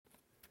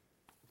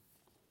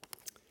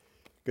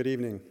Good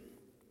evening.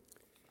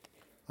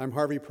 I'm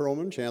Harvey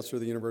Perlman, Chancellor of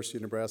the University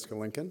of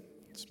Nebraska-Lincoln.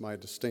 It's my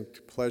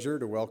distinct pleasure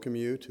to welcome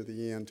you to the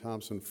E.N.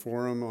 Thompson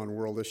Forum on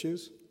World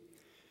Issues.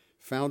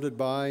 Founded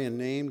by and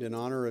named in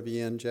honor of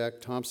E.N.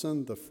 Jack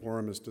Thompson, the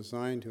forum is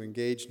designed to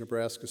engage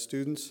Nebraska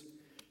students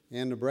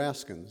and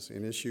Nebraskans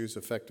in issues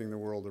affecting the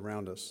world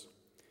around us.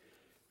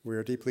 We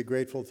are deeply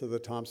grateful to the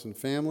Thompson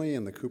family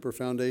and the Cooper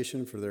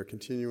Foundation for their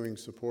continuing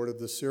support of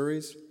this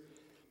series.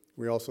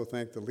 We also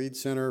thank the Lead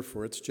Center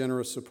for its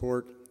generous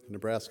support,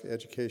 Nebraska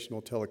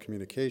Educational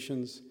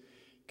Telecommunications,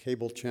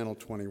 Cable Channel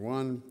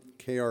 21,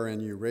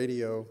 KRNU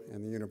Radio,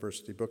 and the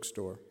University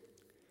Bookstore.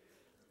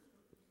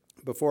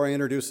 Before I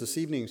introduce this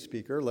evening's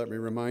speaker, let me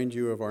remind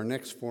you of our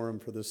next forum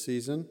for this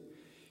season.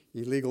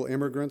 Illegal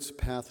Immigrants'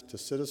 Path to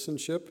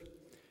Citizenship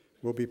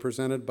will be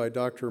presented by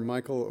Dr.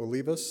 Michael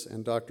Olivas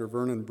and Dr.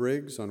 Vernon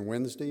Briggs on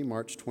Wednesday,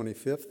 March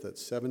 25th at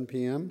 7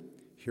 p.m.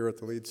 here at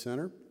the Lead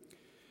Center.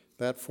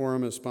 That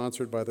forum is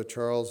sponsored by the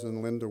Charles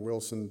and Linda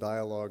Wilson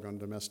Dialogue on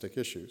Domestic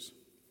Issues.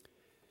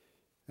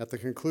 At the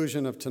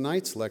conclusion of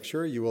tonight's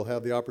lecture, you will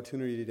have the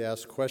opportunity to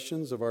ask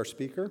questions of our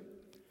speaker,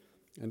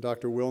 and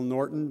Dr. Will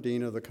Norton,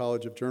 Dean of the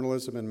College of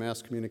Journalism and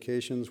Mass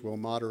Communications, will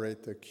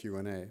moderate the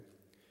Q&A.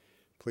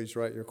 Please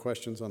write your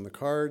questions on the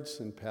cards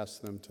and pass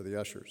them to the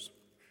ushers.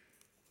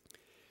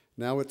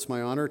 Now it's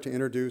my honor to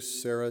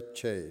introduce Sarah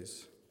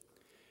Chayes.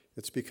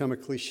 It's become a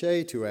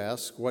cliche to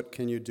ask, what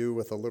can you do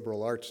with a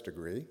liberal arts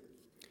degree?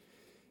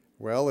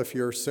 Well, if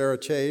you're Sarah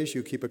Chayes,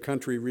 you keep a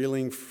country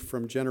reeling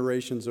from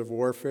generations of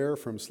warfare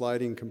from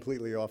sliding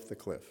completely off the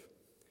cliff.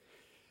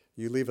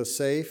 You leave a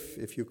safe,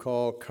 if you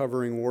call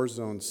covering war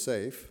zones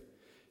safe,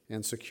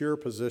 and secure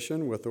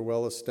position with a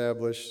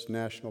well-established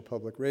national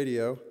public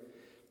radio,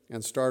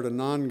 and start a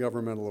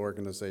non-governmental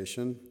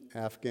organization,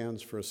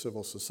 Afghans for a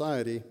Civil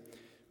Society,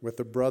 with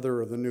the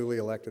brother of the newly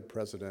elected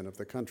president of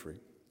the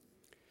country.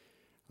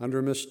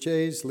 Under Ms.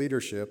 Chayes'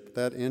 leadership,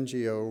 that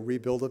NGO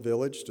rebuilt a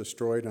village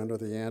destroyed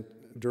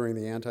during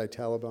the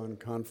anti-Taliban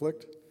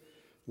conflict,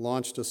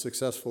 launched a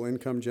successful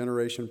income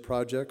generation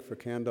project for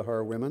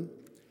Kandahar women,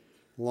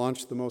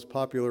 launched the most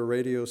popular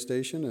radio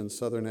station in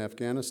southern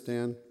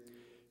Afghanistan,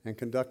 and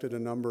conducted a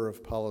number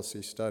of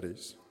policy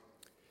studies.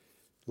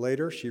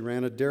 Later, she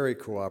ran a dairy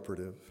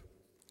cooperative.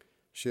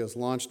 She has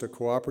launched a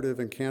cooperative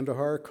in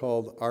Kandahar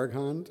called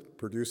Arghand,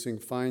 producing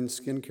fine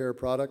skincare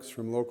products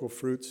from local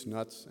fruits,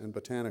 nuts, and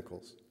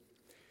botanicals.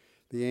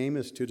 The aim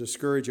is to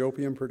discourage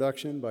opium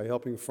production by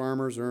helping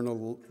farmers earn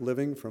a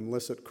living from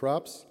licit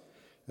crops,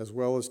 as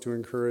well as to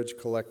encourage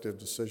collective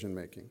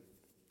decision-making.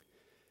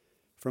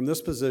 From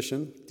this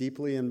position,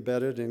 deeply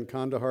embedded in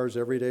Kandahar's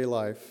everyday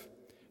life,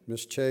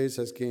 Ms. Chayes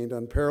has gained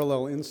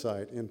unparalleled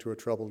insight into a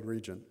troubled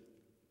region.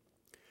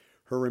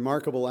 Her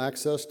remarkable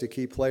access to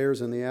key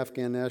players in the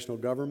Afghan national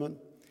government,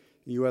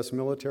 U.S.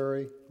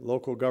 military,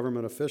 local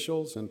government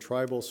officials, and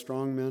tribal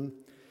strongmen,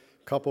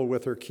 coupled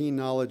with her keen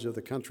knowledge of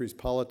the country's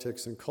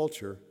politics and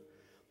culture,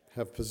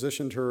 have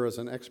positioned her as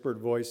an expert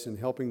voice in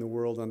helping the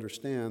world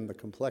understand the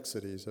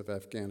complexities of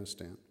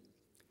Afghanistan.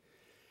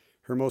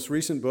 Her most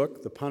recent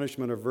book, The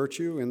Punishment of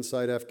Virtue: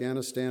 Inside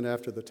Afghanistan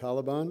After the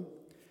Taliban,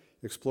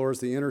 explores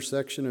the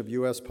intersection of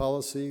U.S.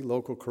 policy,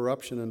 local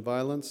corruption and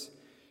violence,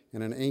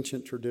 and an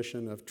ancient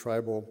tradition of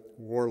tribal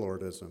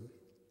warlordism.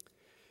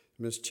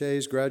 Ms.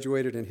 Chayes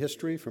graduated in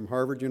history from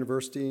Harvard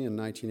University in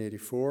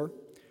 1984,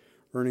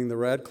 earning the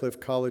Radcliffe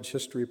College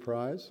History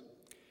Prize.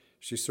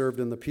 She served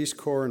in the Peace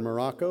Corps in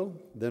Morocco,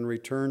 then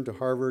returned to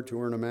Harvard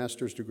to earn a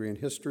master's degree in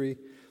history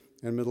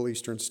and Middle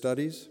Eastern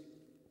studies,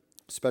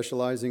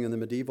 specializing in the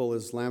medieval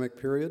Islamic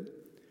period.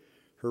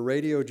 Her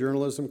radio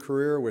journalism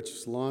career,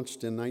 which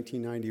launched in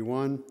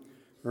 1991,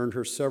 earned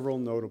her several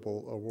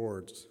notable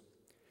awards.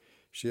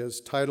 She has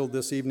titled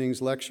this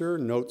evening's lecture,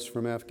 Notes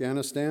from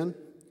Afghanistan.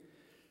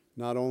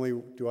 Not only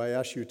do I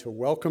ask you to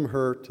welcome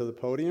her to the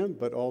podium,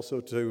 but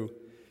also to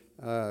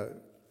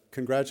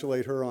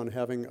congratulate her on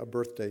having a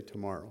birthday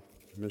tomorrow,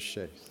 Ms.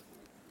 Chayes.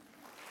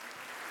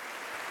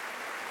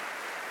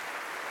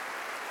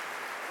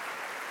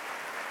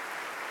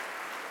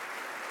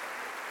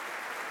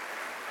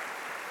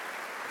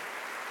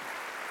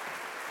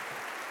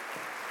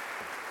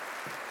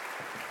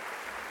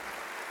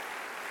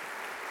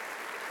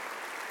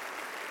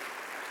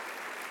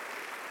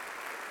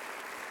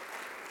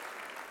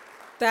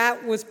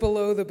 That was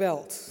below the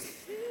belt.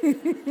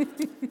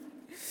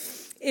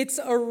 It's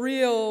a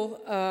real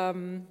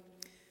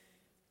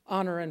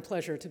honor and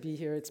pleasure to be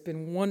here. It's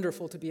been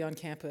wonderful to be on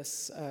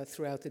campus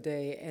throughout the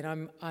day,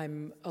 and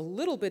I'm a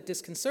little bit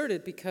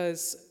disconcerted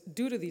because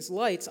due to these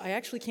lights, I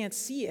actually can't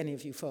see any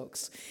of you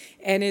folks.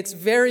 And it's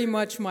very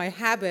much my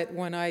habit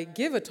when I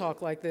give a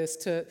talk like this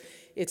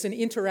it's an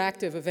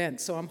interactive event,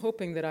 so I'm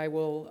hoping that I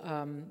will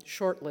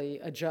shortly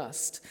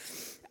adjust.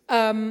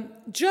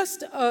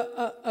 Just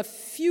a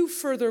few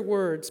further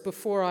words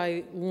before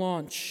I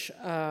launch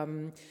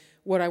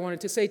what I wanted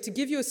to say, to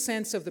give you a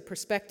sense of the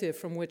perspective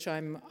from which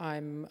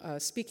I'm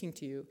speaking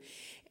to you.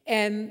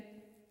 And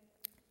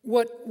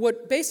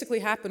what basically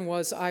happened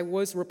was I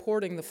was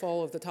reporting the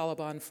fall of the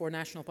Taliban for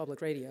National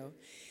Public Radio.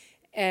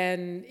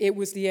 And it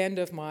was the end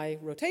of my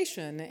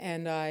rotation,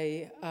 and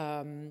I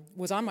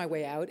was on my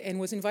way out and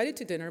was invited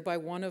to dinner by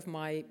one of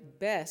my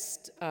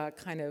best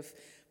kind of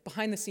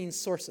behind-the-scenes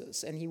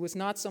sources. And he was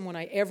not someone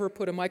I ever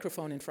put a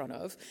microphone in front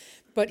of,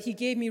 but he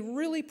gave me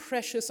really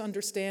precious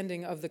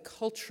understanding of the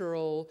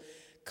cultural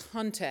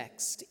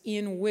context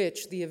in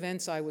which the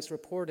events I was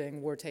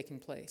reporting were taking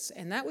place.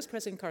 And that was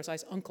President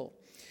Karzai's uncle,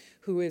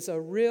 who is a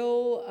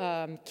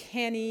real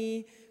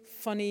canny,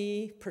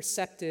 funny,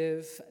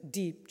 perceptive,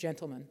 deep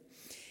gentleman.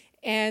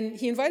 And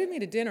he invited me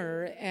to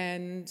dinner,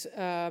 and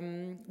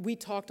we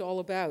talked all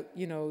about,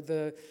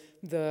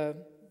 the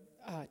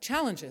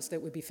challenges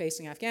that would be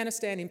facing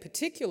Afghanistan, in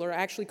particular,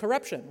 actually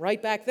corruption.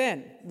 Right back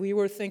then, we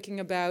were thinking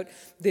about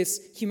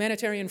this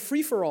humanitarian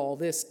free-for-all,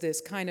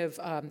 this kind of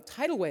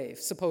tidal wave,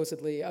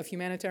 supposedly, of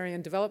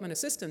humanitarian development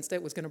assistance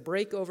that was going to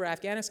break over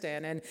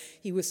Afghanistan. And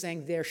he was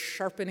saying they're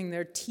sharpening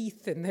their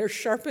teeth and they're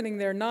sharpening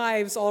their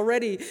knives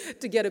already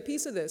to get a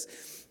piece of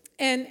this.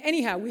 And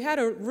anyhow, we had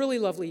a really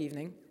lovely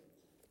evening.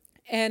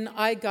 And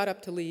I got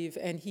up to leave,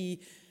 and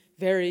he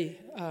very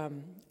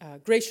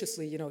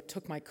graciously,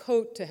 took my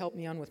coat to help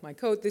me on with my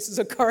coat. This is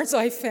a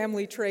Karzai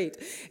family trait.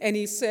 And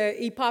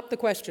he popped the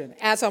question,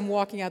 as I'm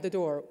walking out the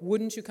door,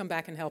 wouldn't you come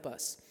back and help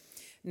us?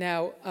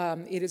 Now,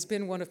 it has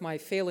been one of my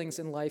failings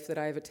in life that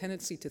I have a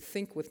tendency to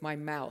think with my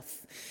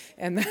mouth.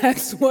 And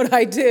that's what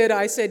I did.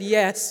 I said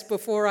yes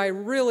before I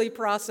really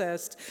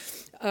processed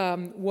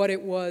what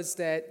it was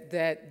that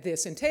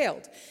this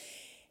entailed.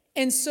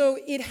 And so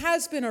it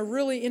has been a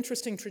really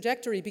interesting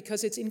trajectory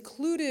because it's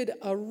included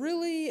a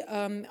really,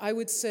 I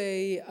would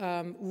say,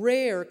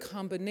 rare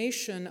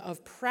combination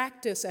of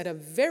practice at a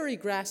very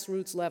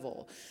grassroots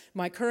level.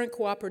 My current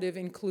cooperative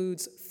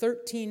includes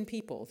 13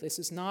 people. This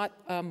is not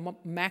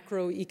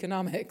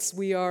macroeconomics.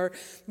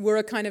 We're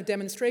a kind of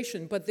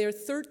demonstration, but there are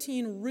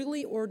 13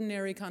 really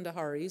ordinary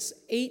Kandaharis,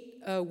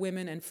 8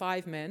 women and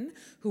 5 men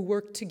who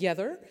work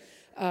together,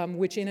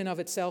 which in and of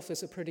itself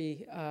is a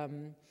pretty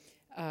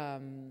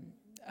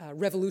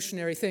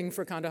revolutionary thing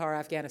for Kandahar,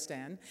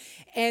 Afghanistan.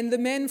 And the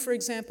men, for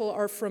example,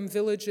 are from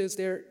villages.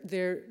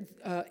 They're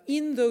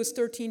in those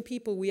 13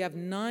 people, we have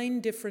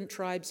 9 different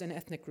tribes and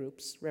ethnic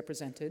groups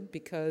represented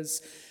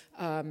because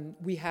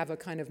we have a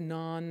kind of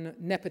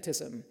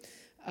non-nepotism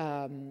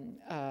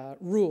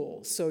rule.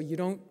 So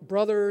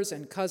brothers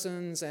and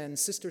cousins and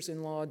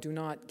sisters-in-law do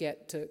not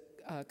get to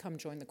come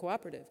join the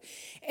cooperative.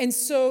 And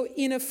so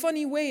in a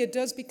funny way, it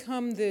does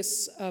become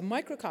this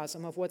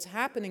microcosm of what's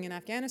happening in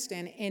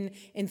Afghanistan.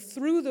 And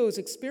through those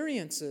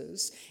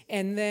experiences,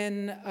 and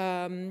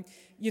then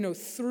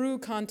through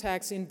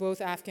contacts in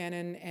both Afghan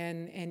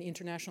and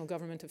international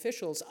government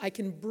officials, I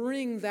can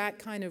bring that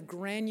kind of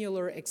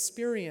granular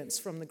experience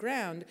from the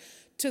ground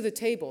to the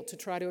table to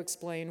try to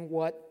explain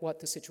what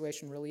the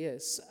situation really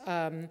is.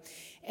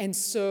 And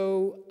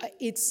so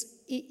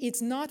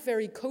it's not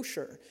very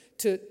kosher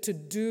to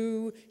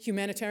do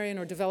humanitarian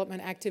or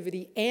development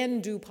activity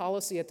and do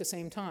policy at the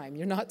same time.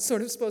 You're not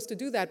sort of supposed to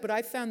do that, but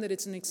I found that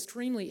it's an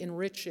extremely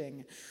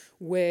enriching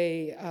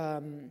way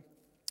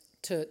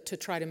to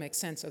try to make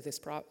sense of this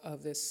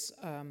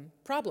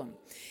problem.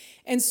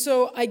 And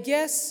so I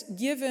guess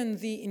given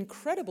the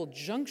incredible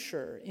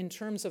juncture in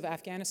terms of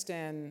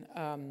Afghanistan's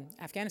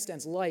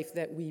life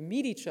that we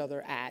meet each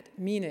other at,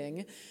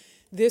 meaning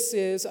this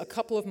is a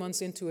couple of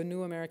months into a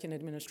new American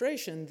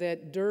administration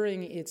that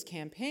during its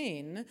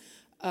campaign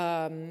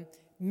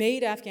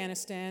made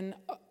Afghanistan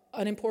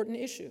an important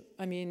issue.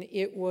 I mean,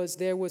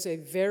 there was a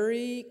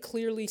very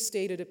clearly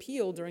stated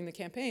appeal during the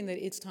campaign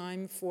that it's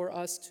time for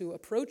us to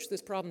approach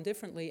this problem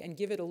differently and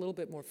give it a little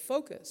bit more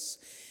focus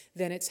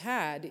than it's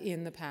had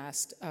in the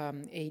past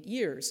 8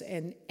 years.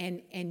 And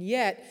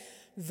yet,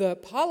 the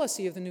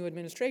policy of the new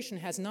administration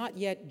has not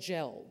yet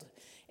gelled.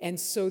 And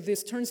so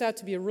this turns out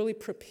to be a really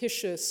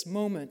propitious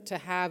moment to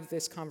have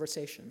this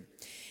conversation.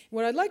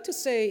 What I'd like to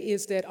say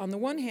is that on the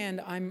one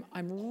hand, I'm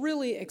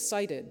really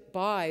excited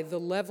by the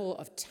level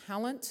of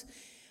talent,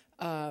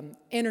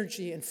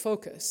 energy, and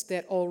focus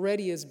that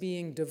already is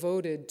being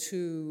devoted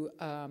to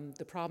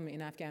the problem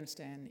in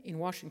Afghanistan in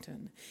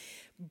Washington.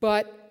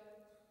 But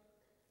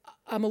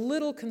I'm a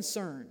little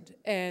concerned,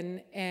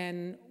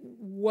 and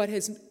what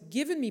has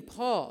given me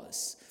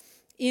pause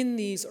in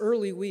these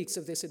early weeks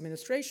of this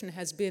administration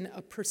has been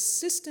a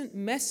persistent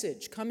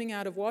message coming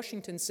out of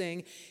Washington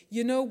saying,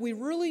 we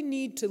really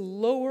need to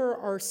lower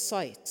our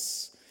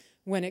sights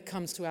when it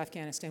comes to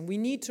Afghanistan. We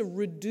need to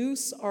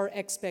reduce our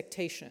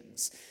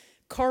expectations.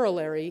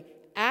 Corollary,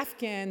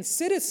 Afghan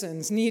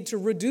citizens need to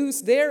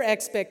reduce their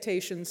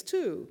expectations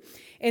too.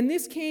 And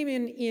this came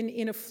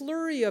in a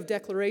flurry of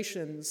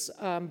declarations,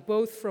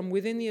 both from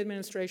within the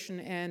administration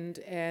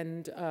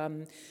and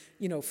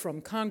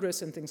from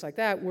Congress and things like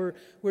that.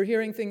 We're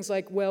hearing things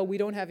like, well, we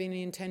don't have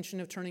any intention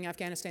of turning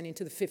Afghanistan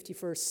into the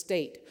 51st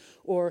state,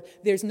 or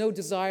there's no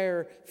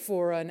desire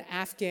for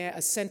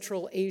a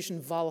Central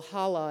Asian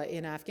Valhalla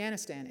in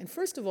Afghanistan. And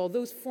first of all,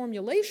 those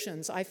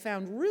formulations I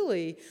found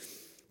really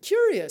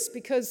curious,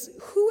 because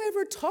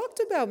whoever talked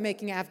about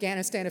making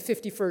Afghanistan a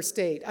 51st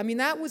state? I mean,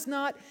 that was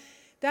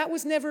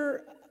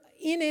never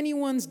in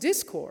anyone's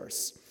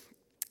discourse.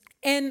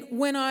 And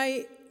when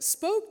I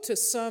spoke to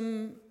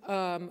some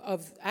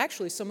of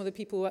the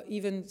people who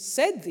even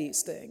said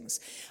these things,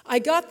 I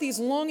got these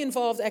long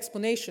involved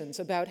explanations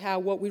about how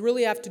what we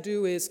really have to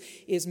do is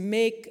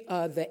make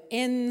the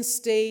end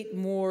state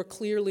more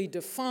clearly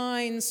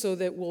defined so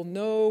that we'll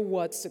know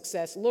what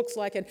success looks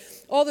like, and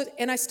all that.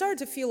 And I started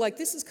to feel like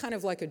this is kind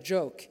of like a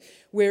joke,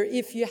 where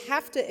if you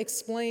have to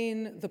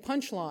explain the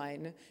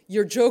punchline,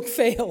 your joke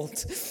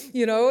failed,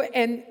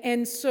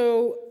 and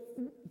so.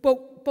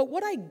 But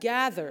what I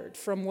gathered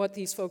from what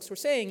these folks were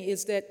saying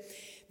is that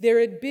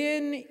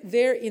in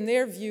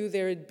their view,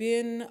 there had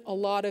been a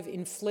lot of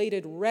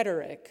inflated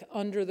rhetoric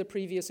under the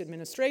previous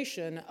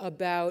administration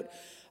about,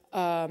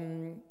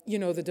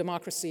 the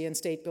democracy and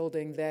state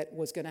building that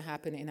was going to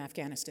happen in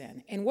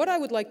Afghanistan. And what I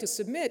would like to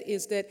submit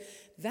is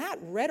that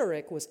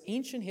rhetoric was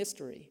ancient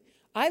history.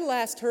 I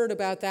last heard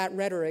about that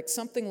rhetoric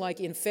something like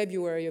in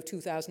February of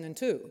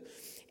 2002.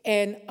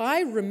 And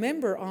I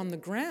remember on the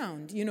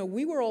ground,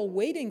 we were all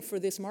waiting for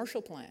this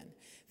Marshall Plan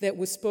that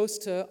was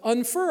supposed to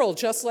unfurl,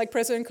 just like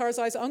President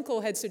Karzai's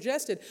uncle had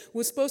suggested,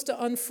 was supposed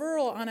to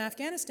unfurl on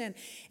Afghanistan.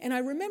 And I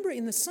remember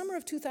in the summer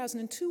of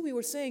 2002, we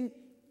were saying,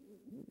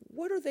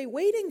 what are they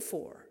waiting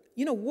for?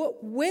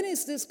 When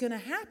is this going to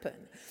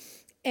happen?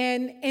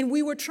 And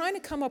we were trying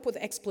to come up with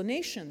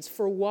explanations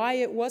for why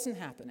it wasn't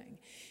happening.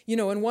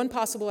 And one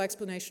possible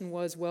explanation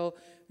was,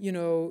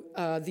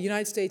 the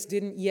United States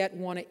didn't yet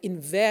want to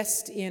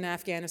invest in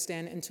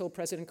Afghanistan until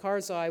President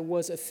Karzai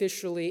was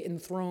officially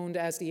enthroned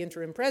as the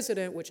interim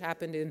president, which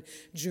happened in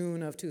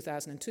June of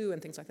 2002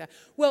 and things like that.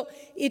 Well,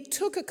 it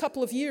took a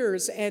couple of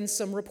years and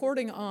some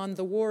reporting on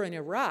the war in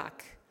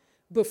Iraq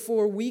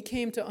before we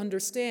came to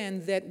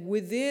understand that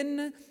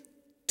within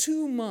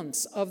 2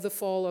 months of the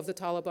fall of the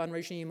Taliban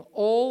regime,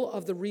 all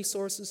of the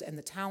resources and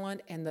the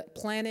talent and the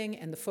planning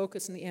and the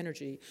focus and the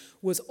energy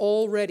was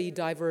already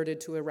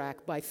diverted to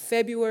Iraq. By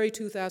February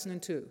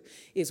 2002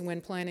 is when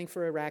planning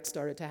for Iraq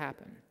started to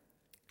happen.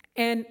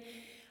 And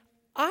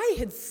I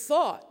had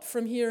thought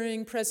from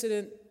hearing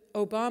President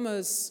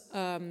Obama's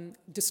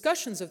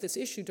discussions of this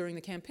issue during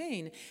the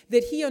campaign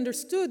that he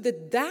understood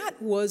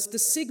that was the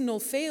signal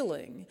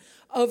failing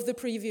of the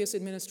previous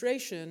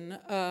administration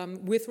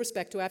with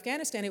respect to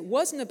Afghanistan. It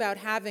wasn't about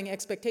having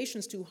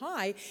expectations too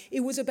high. It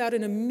was about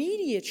an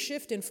immediate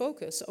shift in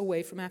focus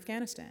away from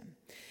Afghanistan.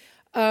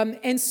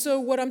 And so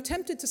what I'm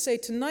tempted to say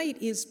tonight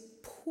is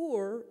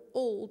poor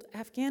old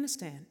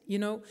Afghanistan.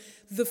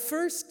 The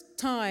first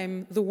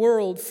time the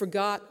world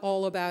forgot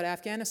all about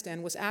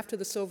Afghanistan was after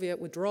the Soviet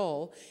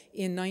withdrawal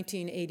in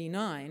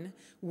 1989,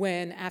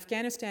 when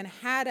Afghanistan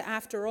had,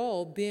 after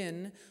all,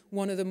 been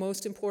one of the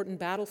most important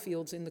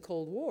battlefields in the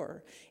Cold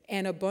War.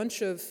 And a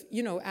bunch of,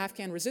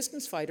 Afghan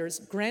resistance fighters,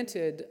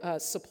 granted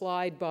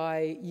supplied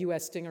by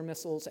U.S. Stinger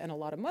missiles and a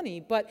lot of money,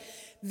 but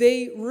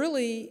they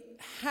really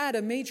had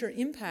a major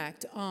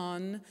impact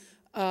on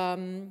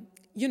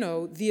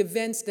the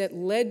events that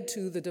led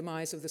to the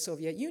demise of the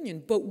Soviet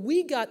Union. But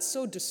we got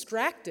so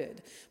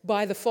distracted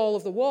by the fall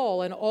of the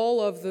wall and all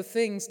of the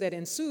things that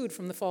ensued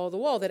from the fall of the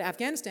wall that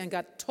Afghanistan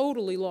got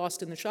totally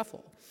lost in the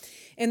shuffle.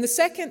 And the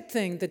second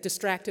thing that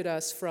distracted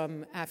us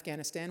from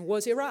Afghanistan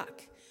was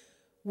Iraq.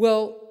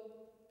 Well,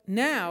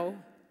 now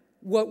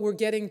what we're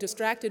getting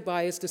distracted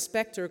by is the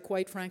specter,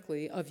 quite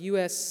frankly, of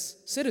U.S.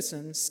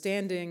 citizens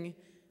standing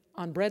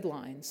on bread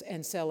lines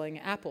and selling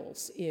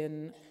apples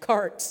in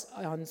carts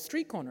on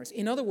street corners.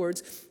 In other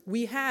words,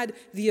 we had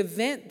the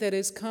event that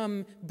has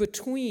come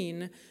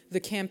between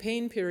the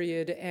campaign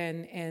period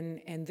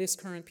and this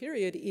current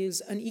period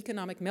is an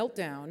economic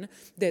meltdown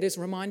that is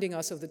reminding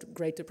us of the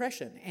Great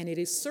Depression. And it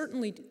is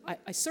certainly,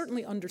 I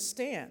certainly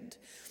understand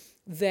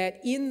that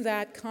in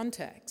that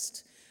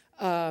context,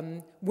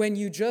 when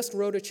you just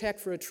wrote a check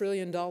for $1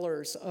 trillion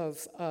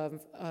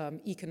of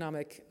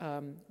economic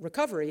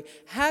recovery,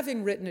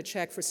 having written a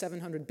check for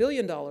 $700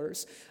 billion,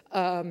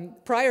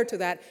 prior to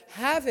that,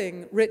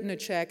 having written a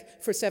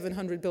check for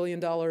 $700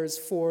 billion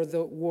for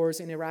the wars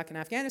in Iraq and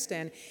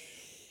Afghanistan,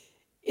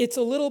 it's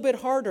a little bit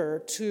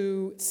harder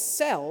to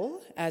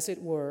sell, as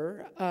it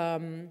were,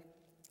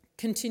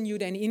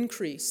 continued and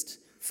increased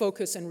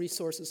focus and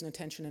resources and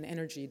attention and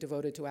energy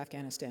devoted to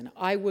Afghanistan.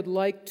 I would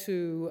like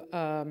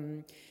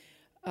to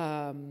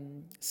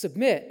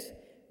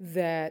submit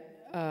that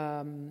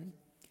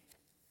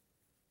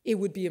it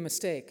would be a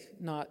mistake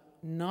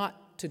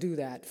not to do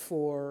that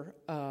for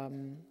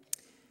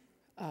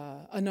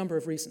a number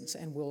of reasons,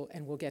 and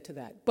we'll get to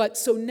that. But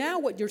so now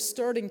what you're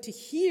starting to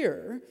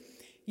hear,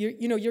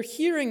 you're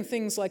hearing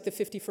things like the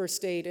 51st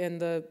State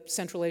and the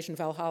Central Asian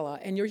Valhalla,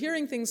 and you're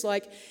hearing things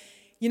like,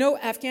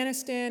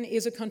 Afghanistan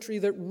is a country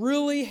that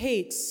really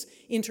hates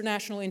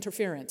international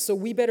interference, so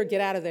we better get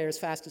out of there as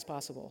fast as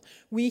possible.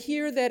 We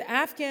hear that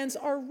Afghans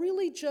are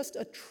really just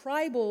a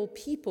tribal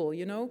people,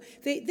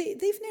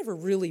 They've never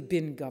really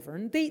been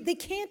governed. They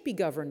can't be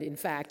governed, in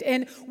fact.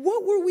 And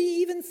what were we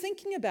even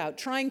thinking about,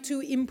 trying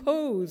to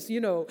impose,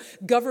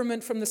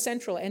 government from the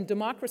central and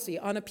democracy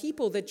on a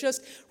people that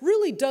just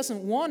really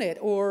doesn't want it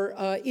or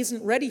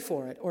isn't ready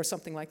for it or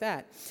something like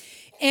that?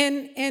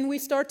 And we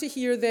start to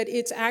hear that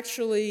it's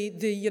actually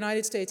the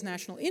United States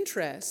national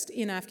interest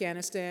in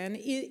Afghanistan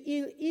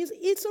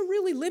it's a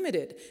really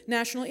limited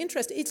national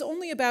interest. It's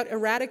only about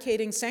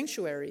eradicating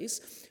sanctuaries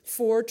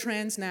for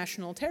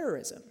transnational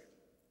terrorism.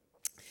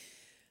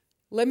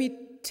 Let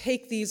me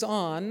take these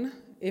on,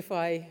 if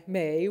I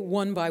may,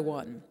 one by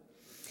one.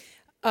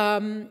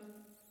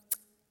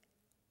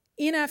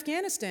 In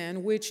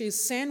Afghanistan, which is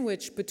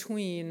sandwiched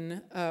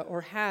between,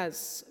 or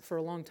has for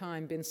a long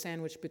time been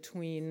sandwiched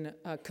between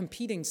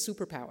competing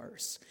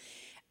superpowers,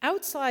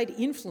 outside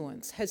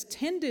influence has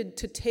tended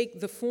to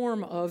take the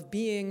form of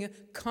being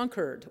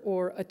conquered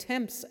or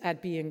attempts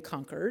at being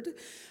conquered.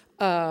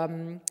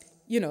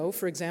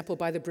 For example,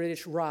 by the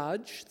British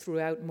Raj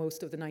throughout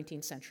most of the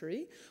 19th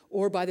century,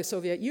 or by the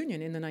Soviet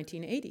Union in the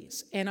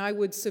 1980s. And I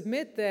would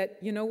submit that,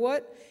 you know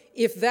what,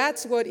 if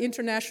that's what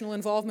international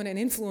involvement and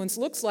influence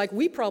looks like,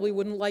 we probably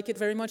wouldn't like it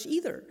very much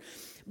either.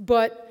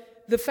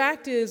 But the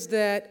fact is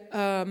that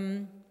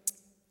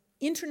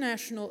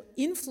international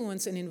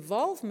influence and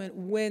involvement,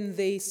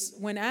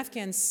 when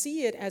Afghans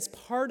see it as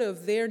part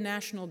of their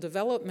national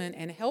development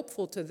and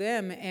helpful to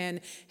them and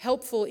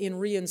helpful in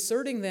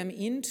reinserting them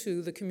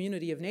into the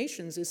community of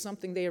nations, is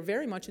something they are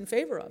very much in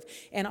favor of.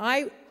 And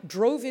I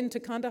drove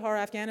into Kandahar,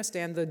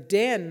 Afghanistan, the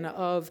den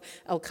of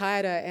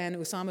Al-Qaeda and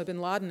Osama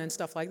bin Laden and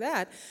stuff like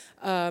that,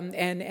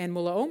 and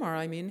Mullah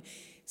Omar,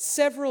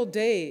 several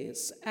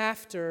days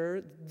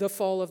after the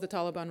fall of the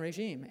Taliban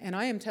regime. And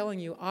I am telling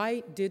you,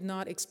 I did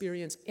not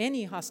experience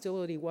any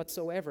hostility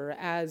whatsoever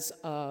as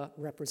a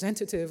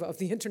representative of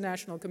the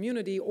international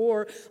community,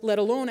 or let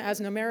alone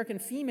as an American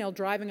female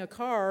driving a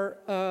car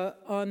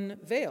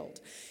unveiled.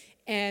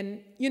 And,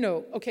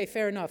 okay,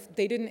 fair enough.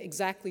 They didn't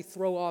exactly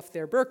throw off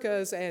their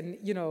burqas and,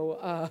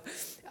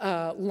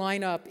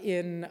 line up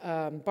in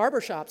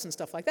barbershops and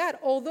stuff like that,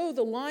 although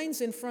the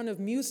lines in front of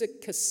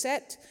music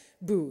cassette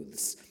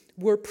booths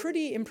were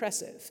pretty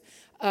impressive.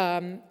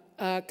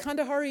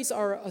 Kandaharis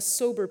are a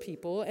sober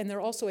people, and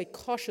they're also a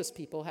cautious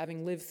people,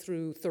 having lived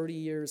through 30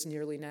 years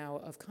nearly now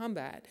of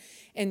combat.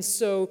 And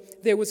so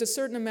there was a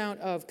certain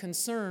amount of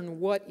concern,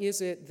 what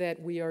is it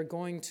that we are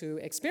going to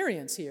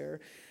experience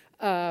here?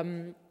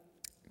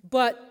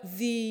 But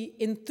the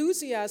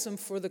enthusiasm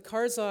for the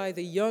Karzai,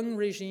 the young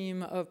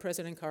regime of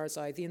President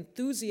Karzai, the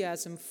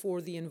enthusiasm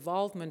for the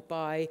involvement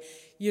by,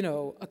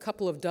 a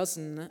couple of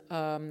dozen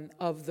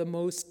of the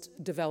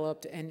most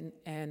developed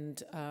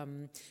and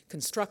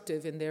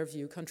constructive, in their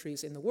view,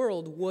 countries in the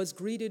world, was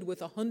greeted with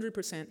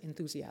 100%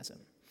 enthusiasm.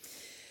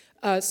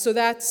 So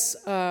that's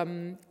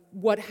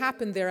what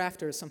happened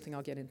thereafter is something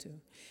I'll get into.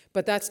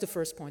 But that's the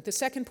first point. The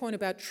second point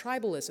about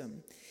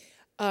tribalism.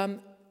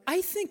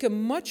 I think a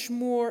much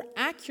more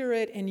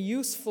accurate and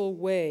useful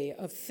way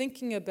of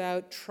thinking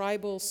about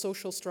tribal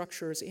social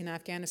structures in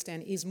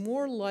Afghanistan is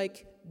more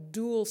like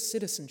dual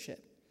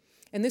citizenship.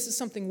 And this is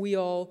something we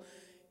all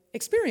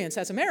experience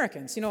as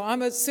Americans.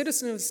 I'm a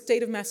citizen of the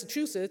state of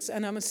Massachusetts,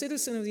 and I'm a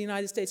citizen of the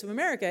United States of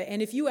America.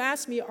 And if you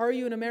ask me, are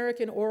you an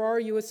American or are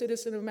you a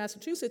citizen of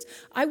Massachusetts,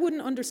 I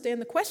wouldn't understand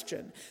the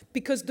question,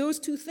 because those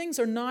two things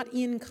are not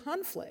in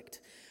conflict.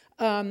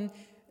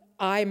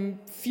 I'm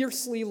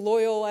fiercely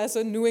loyal as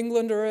a New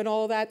Englander and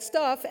all that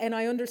stuff, and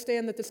I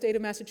understand that the state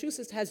of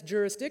Massachusetts has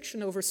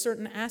jurisdiction over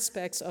certain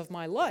aspects of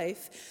my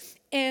life,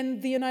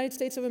 and the United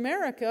States of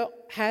America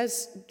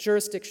has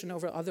jurisdiction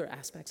over other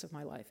aspects of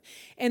my life.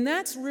 And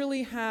that's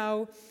really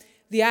how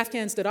the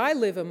Afghans that I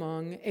live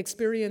among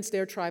experience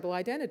their tribal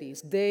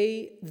identities.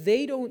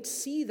 They don't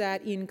see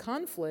that in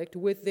conflict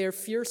with their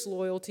fierce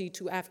loyalty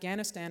to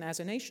Afghanistan as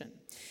a nation.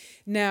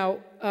 Now,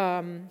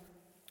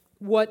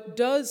 what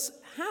does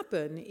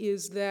happen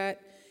is that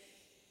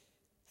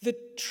the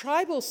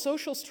tribal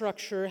social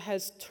structure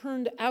has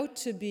turned out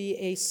to be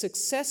a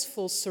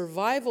successful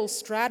survival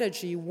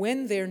strategy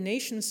when their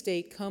nation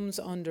state comes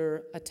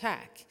under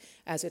attack,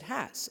 as it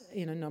has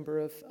in a number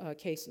of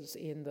cases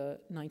in the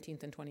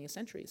 19th and 20th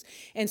centuries.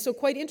 And so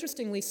quite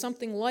interestingly,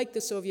 something like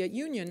the Soviet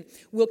Union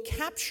will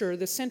capture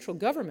the central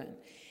government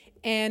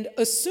and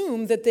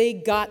assume that they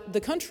got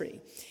the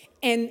country.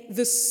 And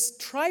the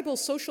tribal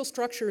social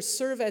structures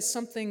serve as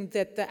something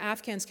that the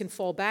Afghans can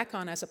fall back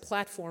on as a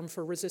platform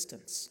for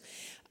resistance.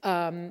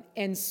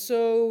 And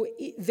so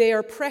they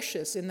are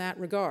precious in that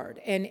regard.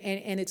 And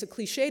it's a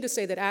cliche to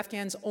say that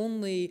Afghans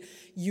only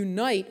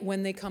unite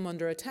when they come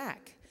under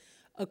attack.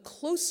 A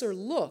closer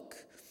look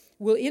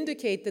will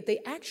indicate that they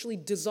actually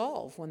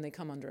dissolve when they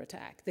come under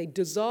attack. They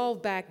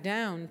dissolve back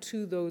down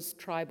to those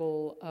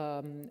tribal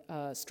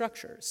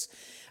structures.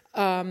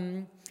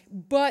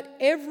 But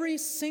every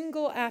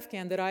single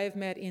Afghan that I have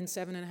met in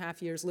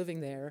 7.5 years living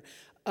there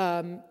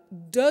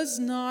does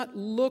not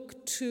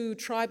look to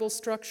tribal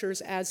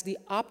structures as the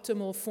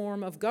optimal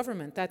form of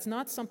government. That's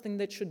not something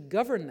that should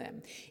govern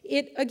them.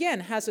 It, again,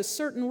 has a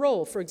certain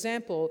role. For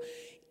example,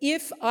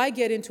 if I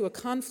get into a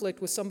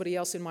conflict with somebody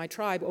else in my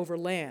tribe over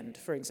land,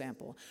 for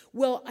example,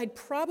 well, I'd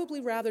probably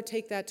rather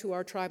take that to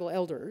our tribal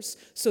elders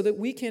so that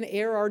we can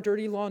air our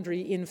dirty laundry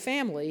in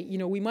family. You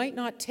know, we might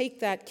not take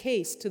that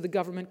case to the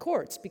government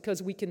courts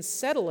because we can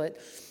settle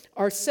it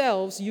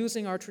ourselves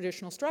using our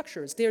traditional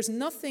structures. There's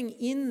nothing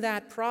in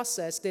that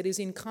process that is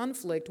in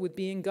conflict with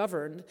being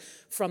governed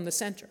from the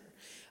center.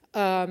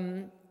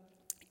 And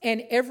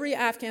every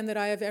Afghan that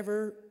I have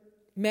ever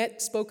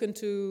met, spoken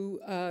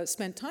to,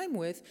 spent time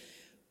with,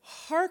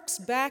 harks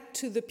back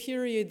to the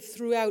period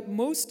throughout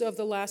most of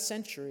the last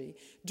century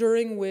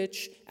during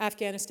which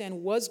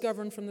Afghanistan was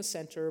governed from the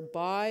center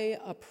by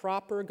a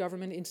proper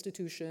government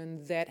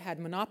institution that had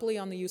monopoly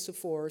on the use of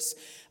force,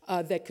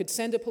 that could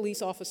send a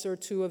police officer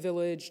to a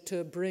village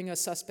to bring a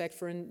suspect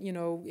for,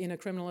 in a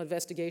criminal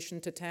investigation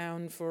to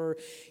town for,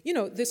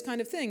 this kind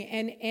of thing.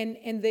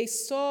 And they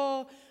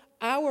saw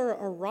our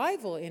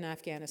arrival in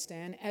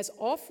Afghanistan as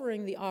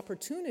offering the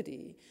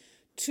opportunity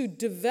to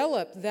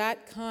develop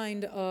that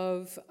kind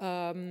of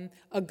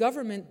a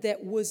government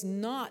that was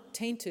not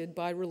tainted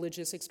by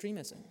religious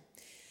extremism.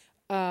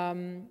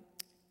 The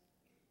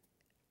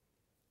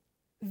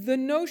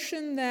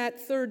notion that,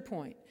 third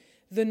point,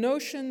 the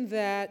notion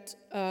that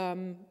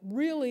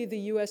really the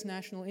U.S.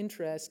 national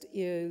interest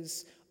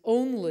is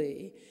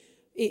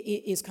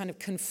kind of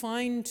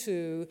confined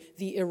to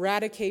the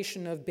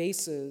eradication of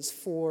bases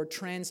for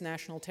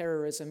transnational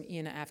terrorism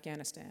in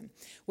Afghanistan.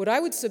 What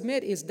I would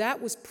submit is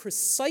that was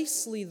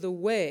precisely the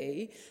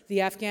way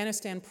the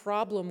Afghanistan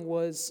problem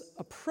was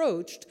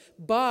approached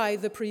by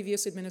the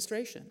previous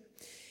administration.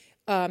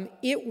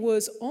 It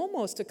was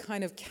almost a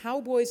kind of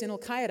cowboys in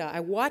Al-Qaeda. I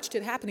watched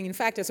it happening. In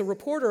fact, as a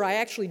reporter, I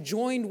actually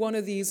joined one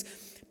of these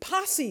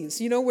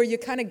posses, where you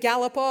kind of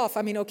gallop off.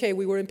 I mean, okay,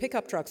 we were in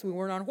pickup trucks, we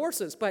weren't on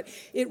horses, but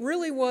it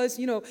really was,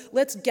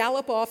 let's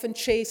gallop off and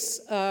chase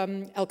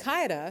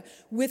Al-Qaeda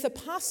with a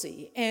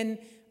posse. And,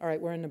 all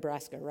right, we're in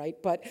Nebraska, right?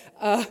 But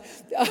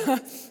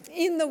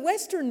in the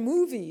Western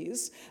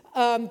movies,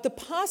 the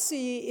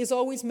posse is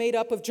always made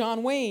up of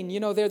John Wayne.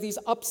 They're these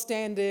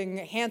upstanding,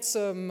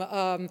 handsome,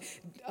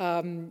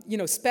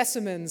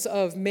 specimens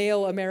of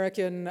male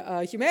American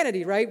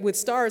humanity, right? With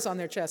stars on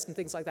their chest and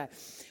things like that.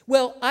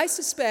 Well, I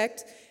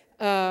suspect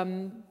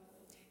that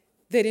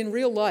in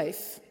real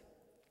life,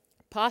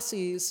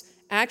 posses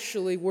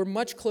actually were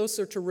much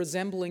closer to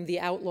resembling the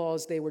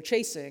outlaws they were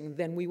chasing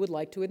than we would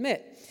like to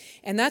admit.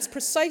 And that's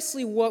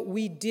precisely what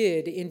we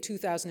did in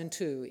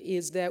 2002,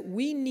 is that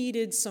we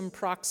needed some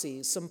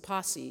proxies, some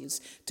posses,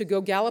 to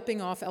go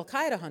galloping off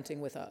Al-Qaeda hunting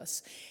with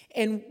us.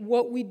 And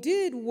what we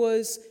did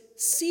was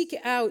seek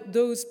out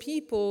those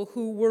people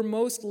who were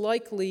most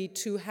likely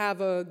to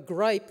have a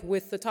gripe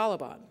with the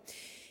Taliban.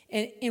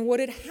 And what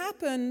had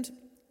happened,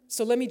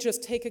 so let me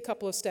just take a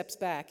couple of steps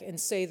back and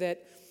say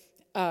that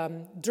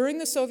during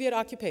the Soviet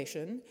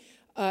occupation,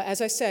 as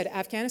I said,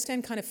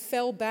 Afghanistan kind of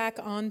fell back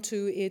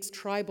onto its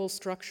tribal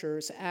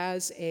structures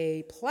as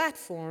a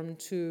platform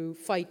to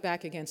fight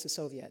back against the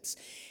Soviets.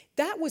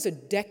 That was a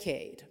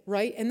decade,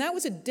 right? And that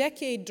was a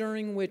decade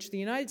during which the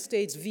United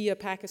States, via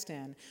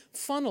Pakistan,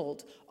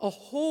 funneled a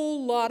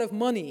whole lot of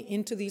money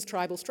into these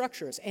tribal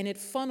structures, and it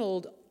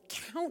funneled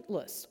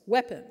countless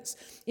weapons,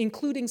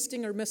 including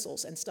Stinger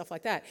missiles and stuff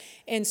like that.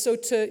 And so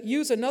to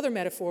use another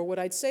metaphor, what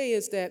I'd say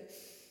is that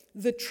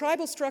the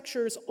tribal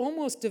structures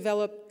almost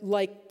developed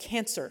like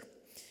cancer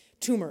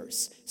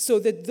tumors, so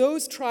that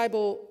those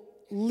tribal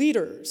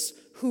leaders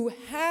who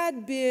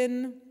had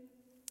been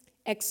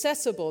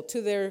accessible to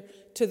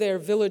their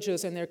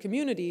villages and their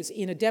communities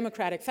in a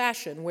democratic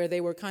fashion, where they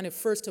were kind of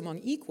first among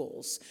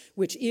equals,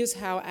 which is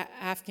how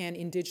Afghan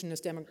indigenous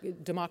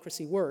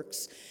democracy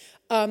works,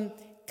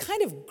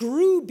 kind of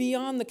grew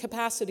beyond the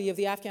capacity of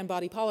the Afghan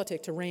body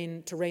politic to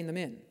rein them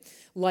in,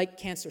 like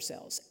cancer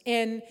cells.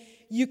 And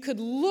you could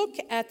look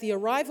at the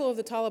arrival of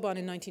the Taliban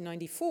in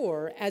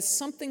 1994 as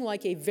something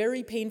like a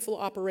very painful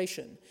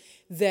operation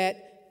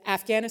that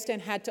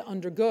Afghanistan had to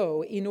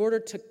undergo in order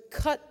to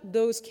cut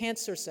those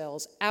cancer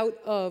cells out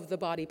of the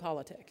body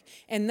politic.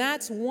 And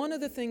that's one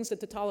of the things that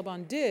the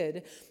Taliban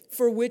did,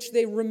 for which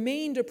they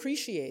remained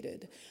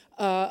appreciated,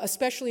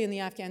 especially in the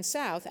Afghan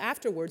South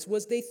afterwards,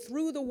 was they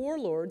threw the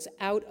warlords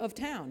out of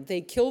town.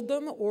 They killed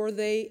them or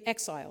they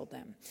exiled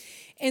them.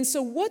 And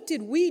so what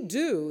did we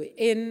do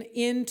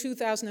in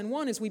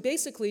 2001 is we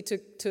basically,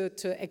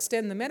 to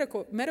extend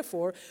the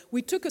metaphor,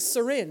 we took a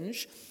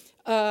syringe,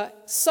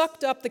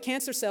 sucked up the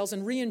cancer cells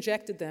and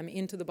re-injected them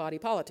into the body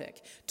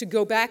politic. To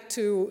go back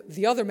to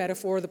the other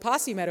metaphor, the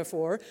posse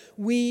metaphor,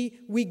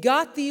 we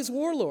got these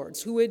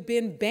warlords who had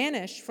been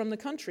banished from the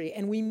country,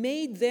 and we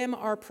made them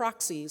our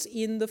proxies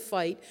in the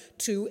fight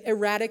to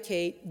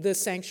eradicate the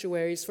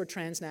sanctuaries for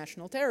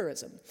transnational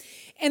terrorism.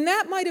 And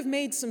that might have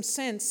made some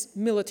sense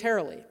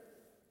militarily.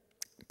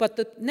 But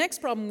the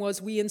next problem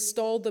was we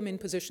installed them in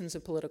positions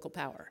of political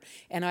power.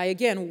 And I,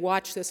 again,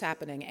 watched this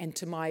happening. And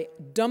to my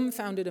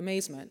dumbfounded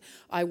amazement,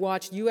 I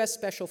watched U.S.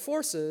 Special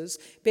Forces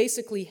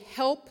basically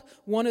help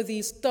one of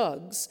these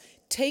thugs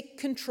take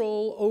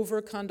control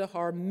over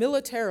Kandahar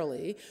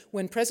militarily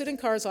when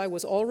President Karzai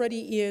was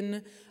already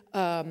in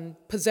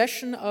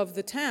possession of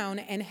the town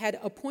and had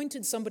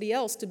appointed somebody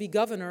else to be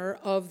governor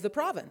of the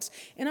province.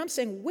 And I'm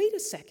saying, wait a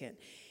second.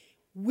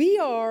 We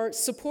are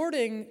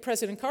supporting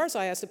President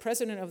Karzai as the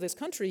president of this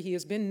country. He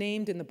has been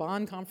named in the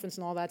Bonn Conference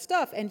and all that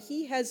stuff, and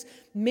he has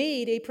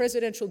made a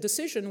presidential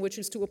decision, which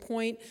is to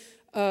appoint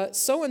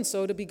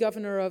so-and-so to be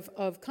governor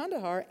of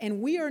Kandahar, and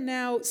we are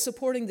now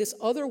supporting this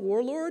other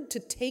warlord to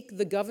take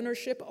the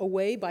governorship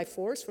away by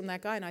force from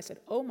that guy. And I said,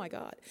 oh my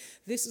God,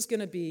 this is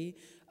going to be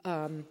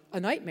a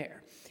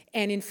nightmare.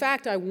 And in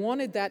fact, I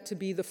wanted that to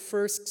be the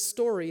first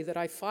story that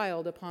I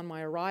filed upon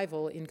my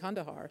arrival in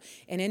Kandahar.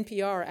 And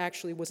NPR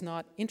actually was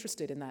not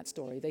interested in that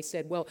story. They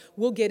said, well,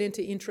 we'll get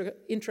into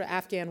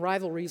intra-Afghan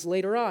rivalries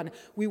later on.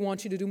 We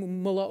want you to do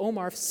Mullah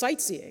Omar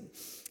sightseeing.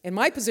 And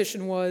my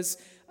position was,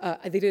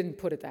 they didn't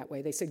put it that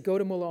way. They said, go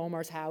to Mullah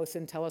Omar's house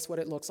and tell us what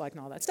it looks like and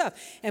all that stuff.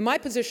 And my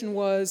position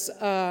was,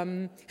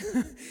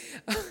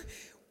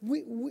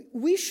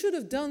 we should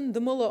have done the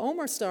Mullah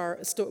Omar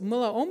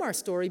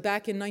story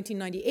back in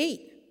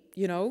 1998.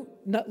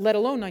 Let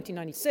alone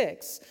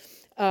 1996.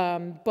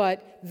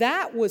 But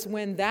that was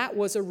when that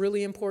was a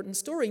really important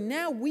story.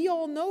 Now we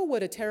all know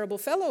what a terrible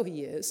fellow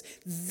he is.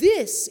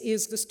 This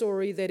is the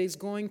story that is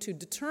going to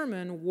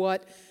determine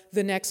what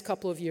the next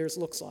couple of years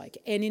looks like.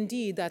 And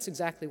indeed, that's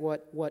exactly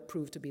what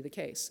proved to be the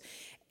case.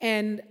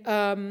 And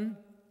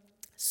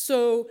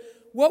so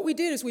what we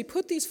did is we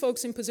put these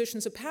folks in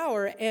positions of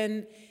power,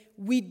 and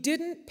we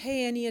didn't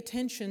pay any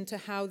attention to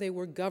how they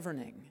were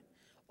governing.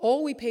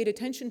 All we paid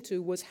attention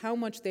to was how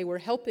much they were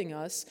helping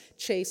us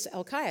chase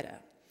al-Qaeda.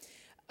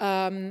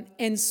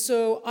 And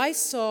so I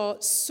saw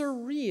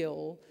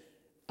surreal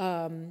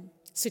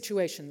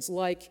situations,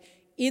 like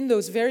in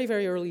those very,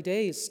 very early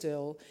days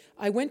still,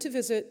 I went to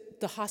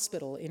visit the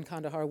hospital in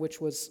Kandahar, which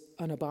was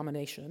an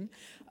abomination.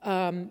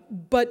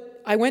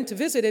 But I went to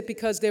visit it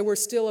because there were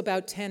still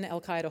about 10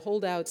 al-Qaeda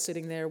holdouts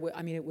sitting there.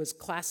 I mean, it was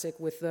classic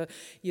with the,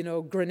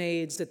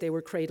 grenades that they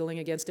were cradling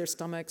against their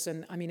stomachs.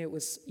 And I mean, it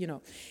was,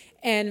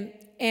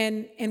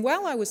 And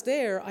while I was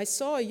there, I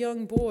saw a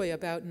young boy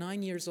about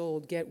 9 years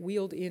old get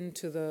wheeled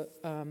into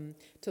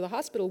the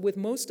hospital with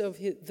most of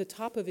the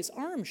top of his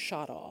arm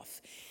shot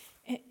off.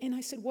 And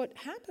I said, what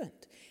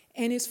happened?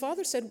 And his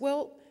father said,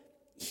 well,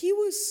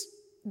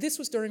 this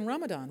was during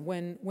Ramadan,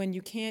 when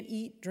you can't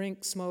eat,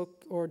 drink,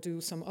 smoke, or do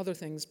some other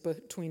things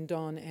between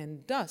dawn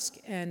and dusk.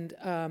 And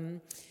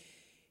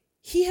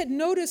he had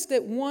noticed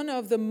that one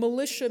of the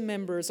militia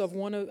members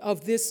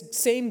of this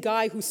same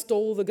guy who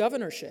stole the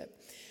governorship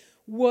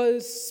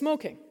was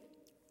smoking.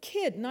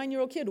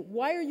 9-year-old kid,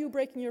 why are you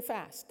breaking your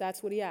fast?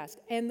 That's what he asked.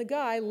 And the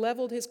guy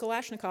leveled his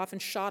Kalashnikov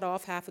and shot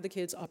off half of the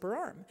kid's upper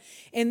arm.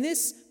 And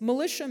this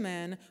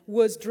militiaman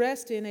was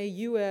dressed in a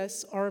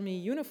U.S. Army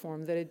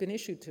uniform that had been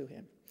issued to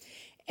him.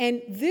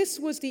 And this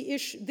was the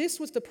issue. This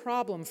was the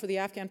problem for the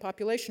Afghan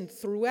population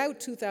throughout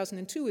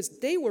 2002, is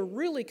they were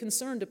really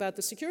concerned about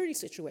the security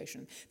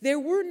situation. There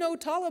were no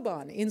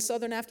Taliban in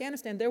southern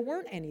Afghanistan. There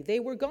weren't any. They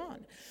were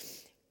gone.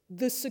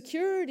 The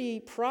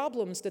security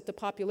problems that the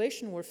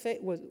population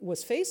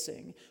was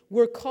facing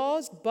were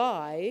caused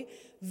by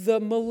the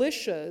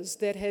militias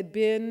that had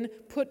been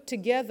put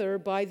together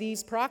by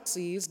these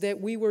proxies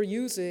that we were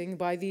using,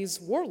 by these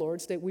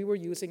warlords that we were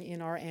using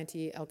in our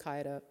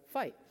anti-al-Qaeda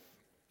fight.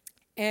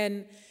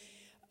 And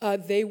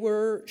they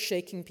were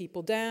shaking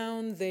people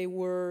down, they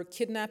were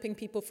kidnapping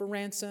people for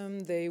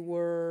ransom, they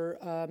were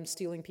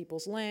stealing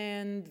people's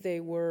land, they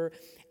were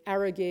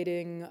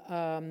arrogating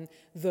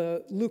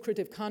the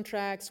lucrative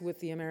contracts with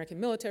the American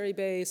military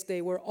base,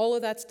 they were all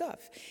of that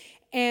stuff.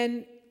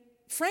 And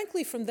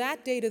frankly, from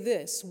that day to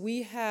this,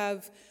 we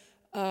have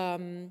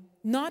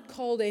not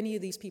called any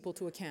of these people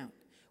to account.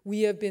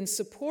 We have been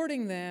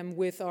supporting them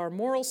with our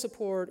moral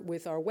support,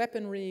 with our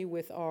weaponry,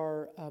 with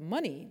our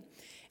money,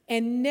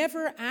 and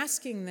never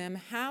asking them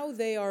how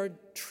they are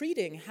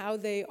treating, how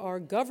they are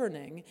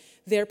governing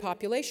their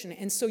population.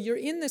 And so you're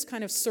in this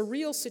kind of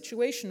surreal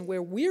situation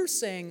where we're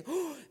saying,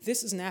 oh,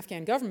 this is an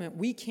Afghan government,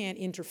 we can't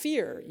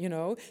interfere,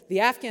 The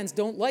Afghans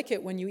don't like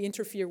it when you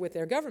interfere with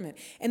their government.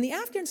 And the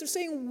Afghans are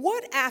saying,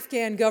 what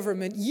Afghan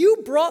government?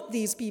 You brought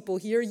these people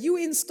here, you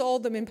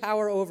installed them in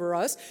power over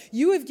us,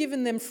 you have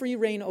given them free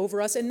reign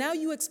over us, and now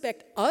you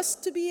expect us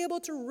to be able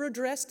to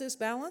redress this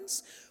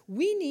balance?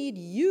 We need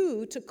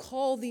you to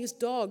call these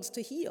dogs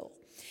to heel.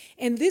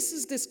 And this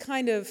is this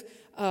kind of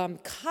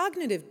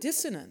cognitive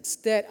dissonance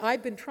that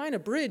I've been trying to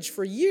bridge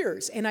for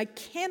years, and I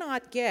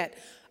cannot get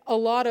a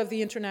lot of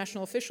the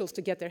international officials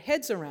to get their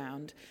heads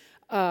around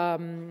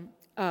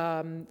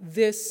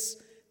this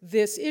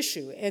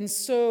issue. And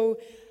so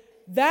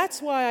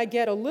that's why I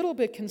get a little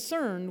bit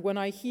concerned when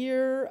I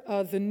hear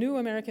the new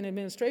American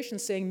administration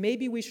saying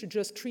maybe we should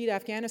just treat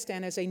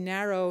Afghanistan as a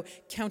narrow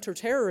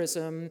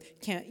counterterrorism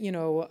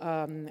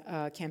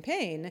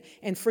campaign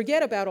and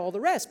forget about all the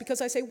rest.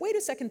 Because I say, wait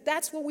a second,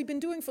 that's what we've been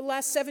doing for the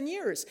last 7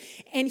 years.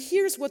 And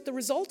here's what the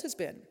result has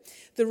been.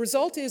 The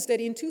result is that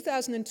in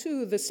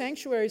 2002, the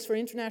sanctuaries for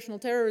international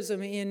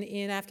terrorism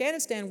in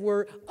Afghanistan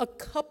were a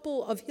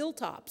couple of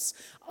hilltops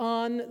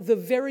on the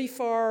very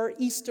far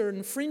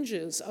eastern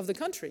fringes of the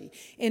country.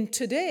 country. And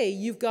today,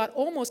 you've got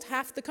almost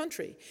half the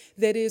country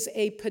that is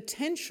a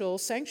potential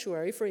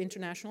sanctuary for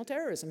international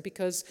terrorism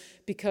because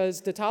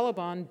the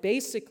Taliban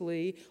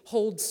basically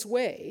hold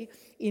sway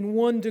in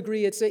one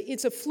degree. It's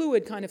a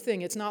fluid kind of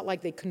thing. It's not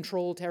like they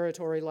control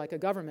territory like a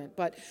government,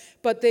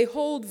 but they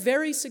hold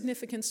very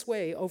significant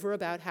sway over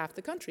about half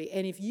the country.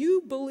 And if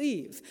you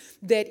believe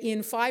that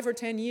in 5 or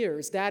 10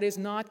 years that is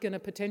not going to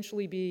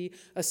potentially be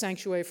a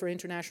sanctuary for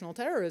international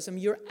terrorism,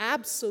 you're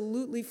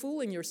absolutely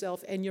fooling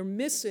yourself, and you're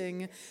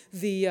missing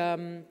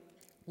the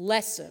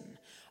lesson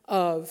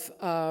of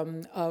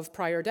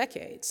prior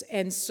decades.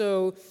 And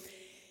so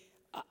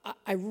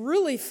I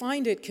really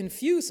find it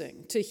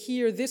confusing to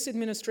hear this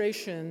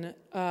administration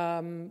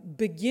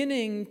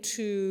beginning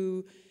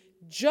to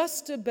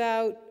just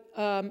about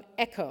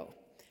echo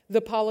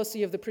the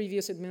policy of the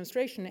previous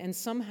administration and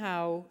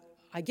somehow,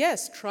 I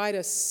guess, try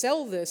to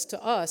sell this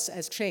to us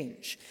as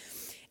change.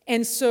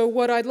 And so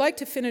what I'd like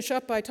to finish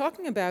up by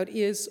talking about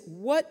is,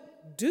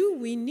 what do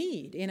we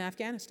need in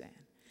Afghanistan?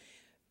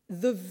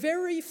 The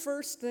very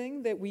first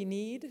thing that we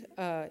need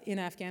in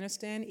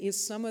Afghanistan is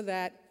some of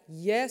that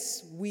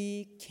yes,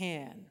 we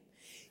can.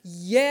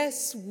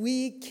 Yes,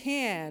 we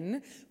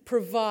can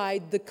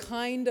provide the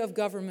kind of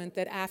government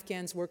that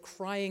Afghans were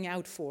crying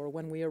out for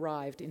when we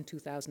arrived in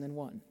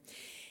 2001.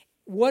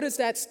 What does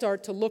that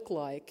start to look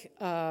like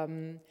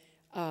in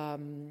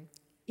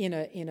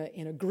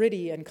a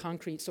gritty and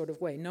concrete sort of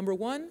way? Number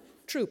one,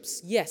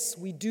 troops. Yes,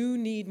 we do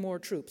need more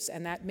troops,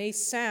 and that may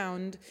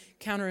sound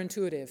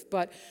counterintuitive,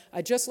 but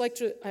I'd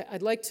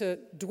like to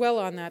dwell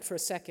on that for a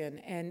second,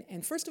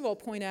 and first of all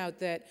point out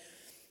that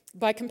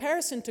by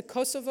comparison to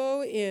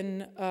Kosovo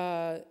in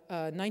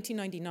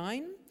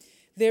 1999,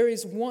 there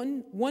is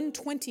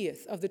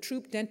 1/20th of the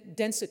troop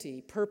density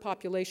per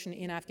population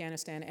in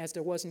Afghanistan as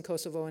there was in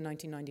Kosovo in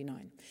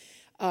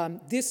 1999.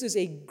 This is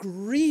a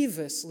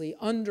grievously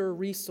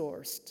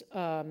under-resourced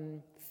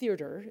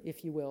theater,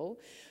 if you will,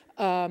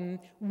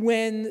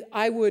 when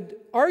I would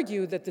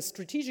argue that the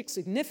strategic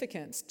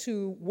significance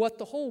to what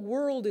the whole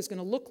world is going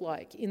to look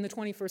like in the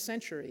 21st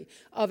century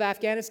of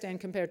Afghanistan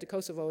compared to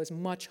Kosovo is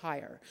much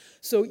higher.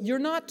 So you're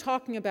not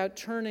talking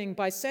about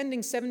by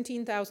sending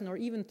 17,000 or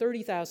even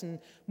 30,000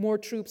 more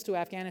troops to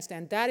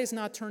Afghanistan, that is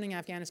not turning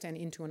Afghanistan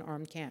into an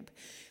armed camp.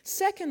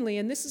 Secondly,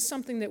 and this is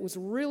something that was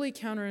really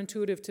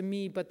counterintuitive to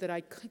me, but that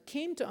I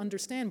came to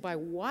understand by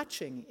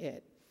watching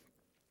it,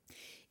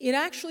 it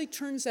actually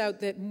turns out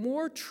that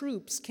more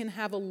troops can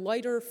have a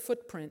lighter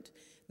footprint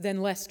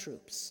than less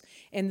troops.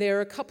 And there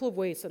are a couple of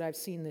ways that I've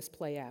seen this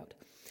play out.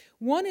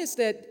 One is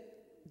that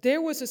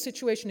there was a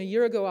situation a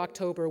year ago,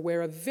 October,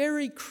 where a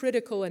very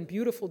critical and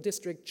beautiful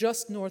district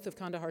just north of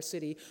Kandahar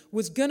city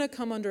was going to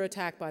come under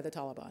attack by the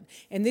Taliban.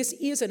 And this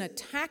is an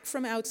attack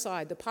from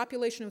outside. The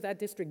population of that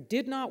district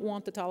did not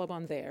want the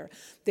Taliban there.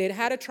 They had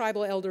had a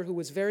tribal elder who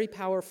was very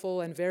powerful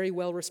and very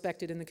well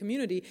respected in the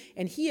community,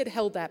 and he had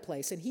held that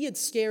place, and he had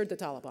scared the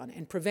Taliban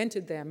and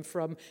prevented them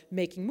from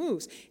making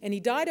moves. And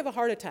he died of a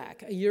heart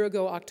attack a year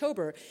ago,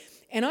 October.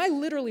 And I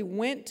literally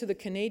went to the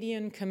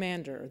Canadian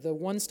commander, the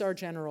one-star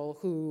general,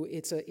 who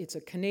it's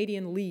a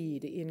Canadian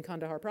lead in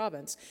Kandahar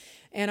province,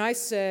 and I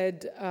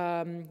said,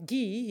 Guy,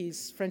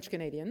 he's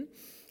French-Canadian,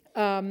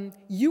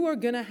 you are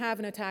going to have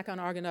an attack on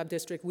Arghandab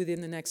district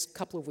within the next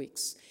couple of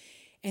weeks.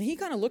 And he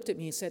kind of looked at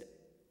me and said,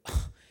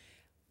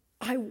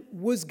 I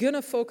was going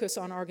to focus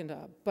on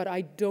Arghandab, but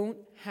I don't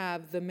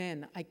have the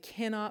men. I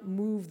cannot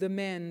move the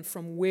men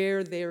from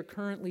where they're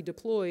currently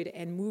deployed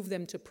and move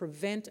them to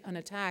prevent an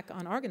attack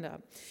on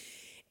Arghandab.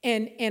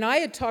 And I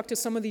had talked to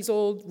some of these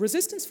old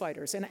resistance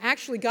fighters and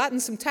actually gotten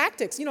some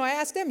tactics. You know, I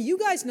asked them, you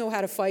guys know how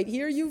to fight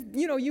here.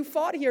 You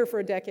fought here for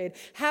a decade.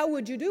 How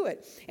would you do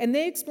it? And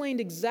they explained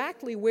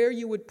exactly where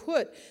you would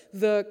put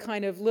the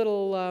kind of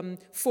little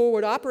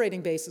forward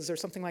operating bases or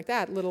something like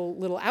that,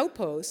 little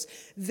outposts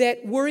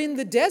that were in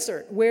the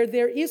desert where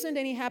there isn't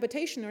any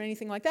habitation or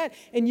anything like that.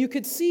 And you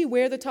could see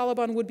where the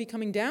Taliban would be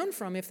coming down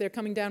from if they're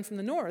coming down from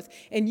the north.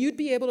 And you'd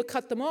be able to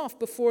cut them off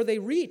before they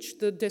reach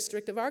the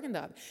district of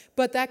Arghandab.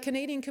 But that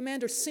Canadian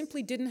commander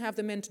simply didn't have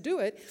the men to do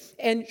it,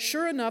 and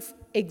sure enough,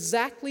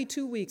 exactly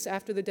 2 weeks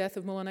after the death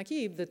of Mullah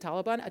Naqib, the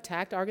Taliban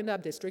attacked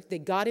Arghandab district. They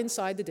got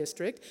inside the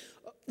district.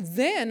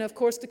 Then, of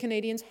course, the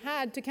Canadians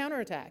had to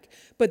counterattack.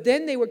 But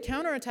then they were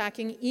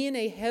counterattacking in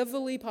a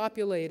heavily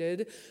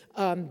populated,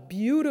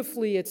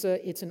 beautifully, it's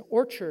an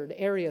orchard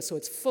area, so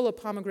it's full of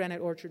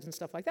pomegranate orchards and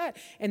stuff like that.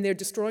 And they're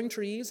destroying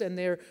trees and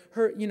they're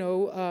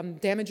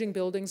damaging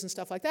buildings and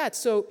stuff like that.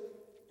 So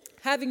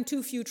having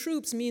too few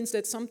troops means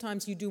that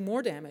sometimes you do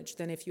more damage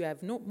than if you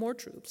have more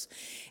troops.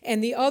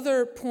 And the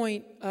other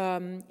point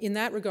in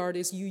that regard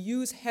is you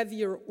use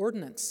heavier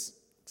ordnance,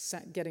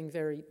 getting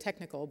very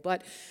technical,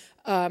 but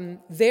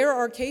there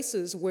are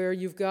cases where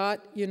you've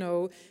got,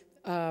 a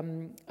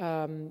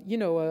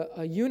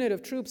unit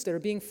of troops that are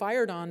being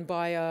fired on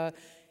by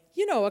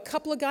a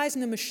couple of guys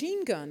in a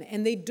machine gun,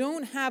 and they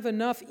don't have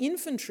enough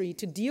infantry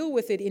to deal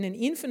with it in an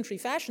infantry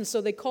fashion,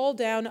 so they call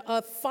down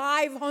a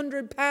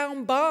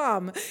 500-pound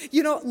bomb,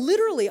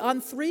 literally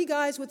on 3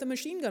 guys with a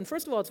machine gun.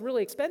 First of all, it's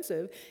really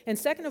expensive, and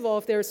second of all,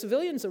 if there are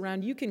civilians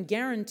around, you can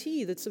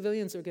guarantee that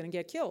civilians are going to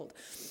get killed.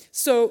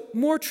 So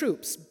more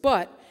troops,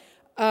 but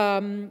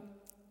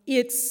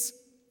it's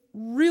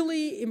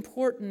really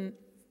important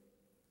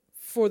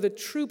for the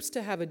troops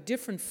to have a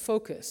different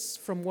focus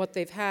from what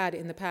they've had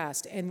in the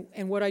past.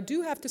 And what I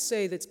do have to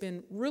say that's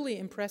been really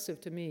impressive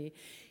to me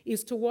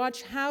is to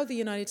watch how the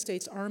United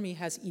States Army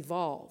has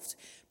evolved,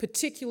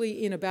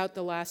 particularly in about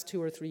the last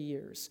 2 or 3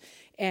 years.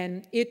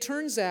 And it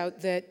turns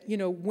out that,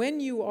 when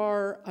you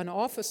are an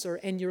officer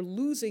and you're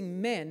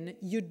losing men,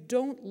 you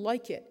don't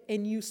like it,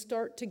 and you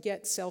start to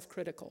get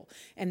self-critical.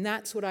 And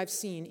that's what I've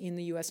seen in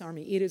the U.S.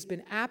 Army. It has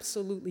been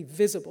absolutely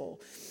visible.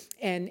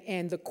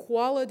 And the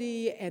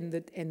quality and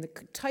the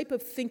type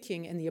of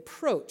thinking and the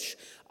approach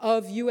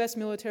of U.S.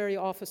 military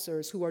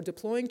officers who are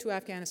deploying to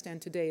Afghanistan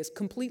today is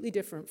completely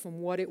different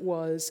from what it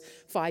was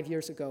 5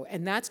 years ago.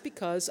 And that's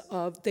because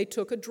they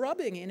took a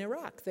drubbing in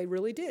Iraq. They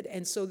really did.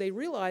 And so they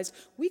realized,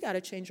 we got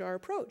to change our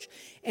approach.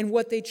 And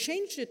what they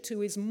changed it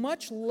to is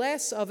much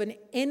less of an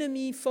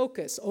enemy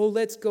focus. Oh,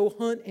 let's go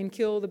hunt and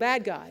kill the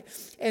bad guy.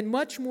 And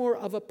much more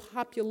of a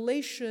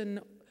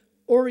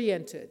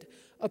population-oriented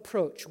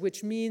approach,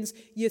 which means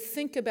you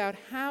think about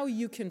how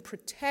you can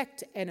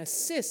protect and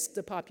assist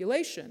the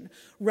population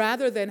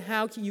rather than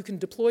how you can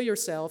deploy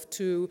yourself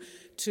to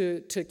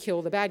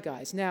kill the bad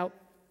guys. Now,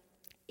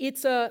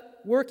 it's a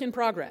work in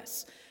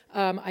progress.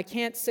 I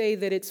can't say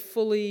that it's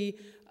fully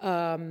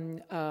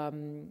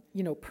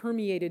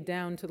permeated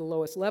down to the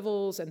lowest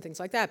levels and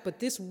things like that, but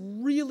this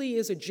really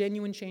is a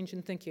genuine change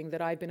in thinking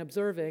that I've been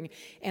observing,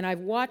 and I've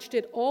watched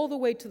it all the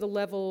way to the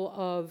level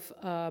of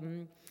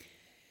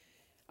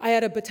I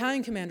had a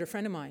battalion commander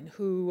friend of mine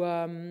who,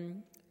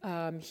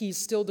 he's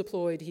still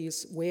deployed,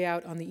 he's way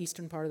out on the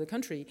eastern part of the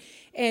country.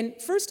 And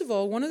first of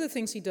all, one of the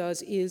things he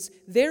does is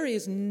there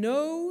is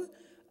no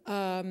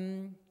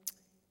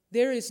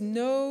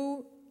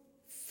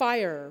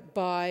fire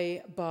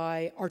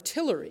by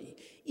artillery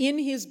in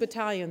his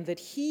battalion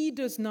that he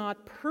does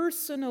not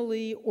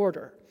personally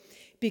order.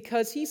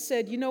 Because he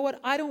said, you know what,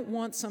 I don't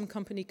want some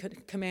company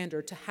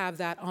commander to have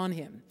that on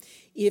him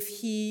if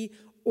he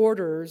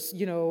orders,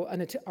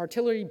 an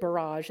artillery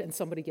barrage and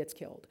somebody gets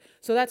killed.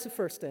 So that's the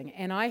first thing.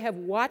 And I have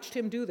watched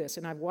him do this,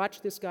 and I've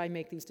watched this guy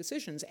make these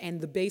decisions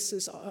and the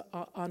basis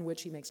on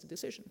which he makes the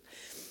decision.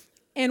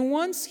 And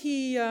once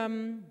he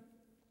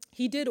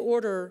did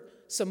order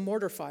some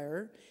mortar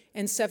fire,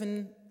 and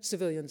 7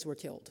 civilians were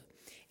killed.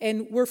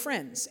 And we're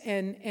friends.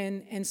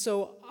 And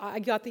so I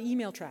got the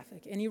email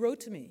traffic, and he wrote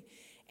to me.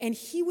 And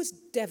he was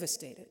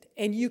devastated,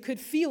 and you could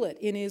feel it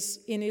in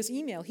his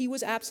email. He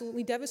was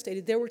absolutely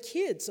devastated. There were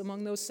kids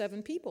among those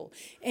 7 people.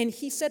 And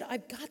he said,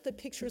 I've got the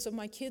pictures of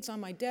my kids on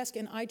my desk,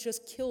 and I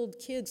just killed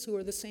kids who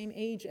are the same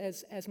age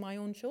as my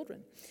own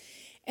children.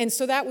 And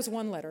so that was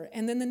one letter.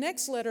 And then the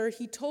next letter,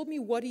 he told me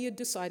what he had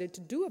decided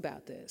to do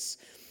about this.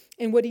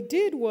 And what he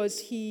did was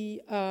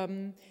he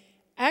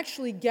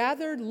actually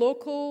gathered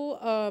local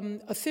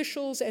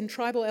officials and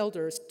tribal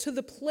elders to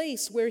the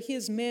place where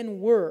his men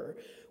were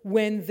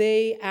when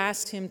they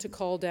asked him to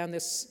call down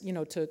this,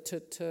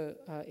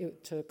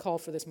 to call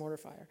for this mortar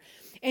fire.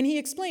 And he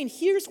explained,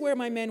 here's where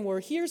my men were,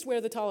 here's where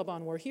the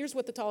Taliban were, here's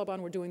what the Taliban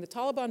were doing. The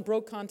Taliban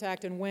broke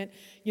contact and went,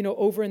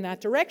 over in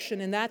that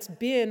direction, and that's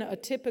been a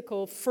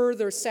typical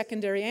further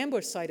secondary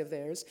ambush site of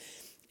theirs.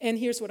 And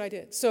here's what I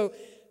did. So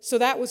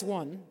that was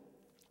one.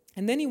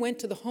 And then he went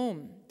to the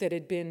home that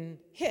had been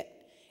hit,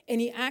 and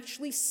he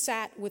actually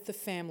sat with the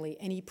family,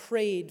 and he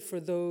prayed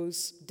for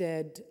those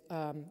dead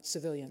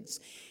civilians.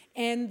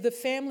 And the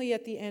family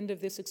at the end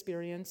of this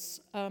experience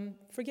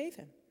forgave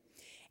him.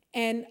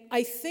 And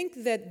I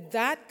think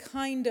that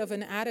kind of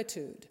an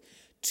attitude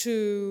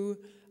to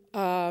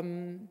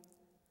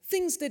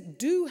things that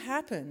do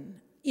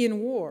happen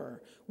in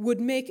war would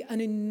make an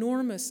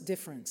enormous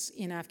difference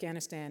in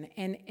Afghanistan.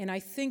 And I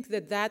think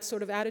that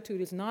sort of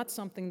attitude is not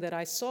something that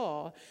I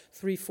saw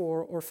 3,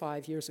 4, or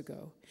 5 years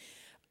ago.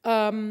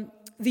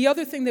 The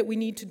other thing that we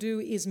need to do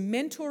is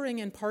mentoring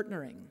and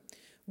partnering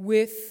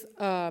with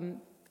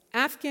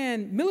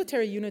Afghan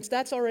military units.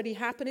 That's already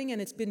happening, and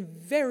it's been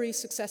very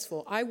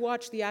successful. I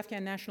watched the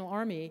Afghan National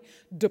Army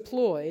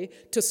deploy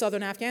to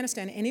southern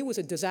Afghanistan, and it was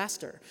a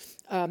disaster.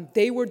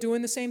 They were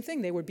doing the same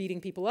thing. They were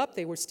beating people up.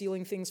 They were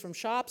stealing things from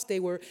shops.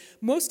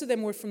 Most of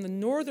them were from the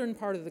northern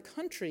part of the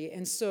country,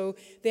 and so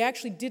they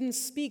actually didn't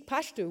speak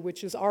Pashto,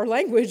 which is our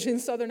language in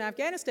southern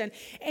Afghanistan.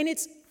 And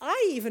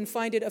I even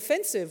find it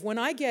offensive when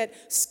I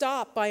get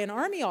stopped by an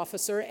army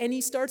officer and he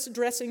starts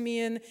addressing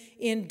me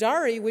in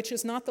Dari, which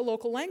is not the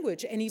local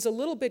language, and he's a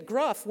little bit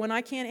gruff when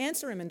I can't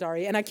answer him in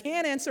Dari, and I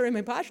can't answer him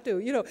in Pashto,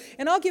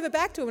 and I'll give it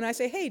back to him and I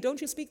say, hey, don't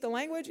you speak the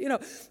language?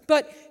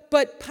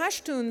 But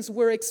Pashtuns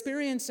were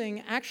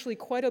experiencing actually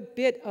quite a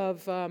bit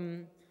of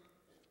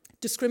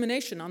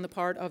discrimination on the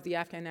part of the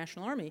Afghan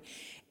National Army.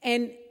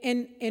 And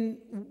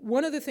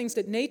one of the things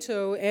that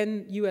NATO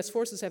and U.S.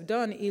 forces have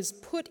done is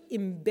put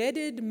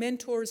embedded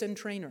mentors and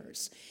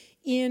trainers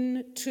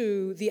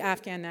into the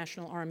Afghan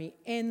National Army,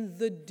 and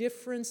the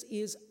difference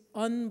is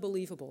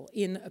unbelievable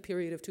in a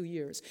period of 2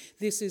 years.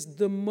 This is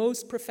the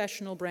most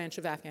professional branch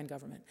of Afghan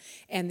government.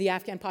 And the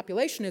Afghan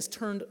population is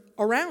turned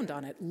around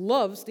on it,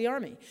 loves the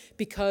army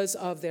because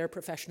of their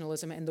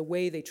professionalism and the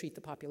way they treat the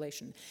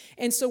population.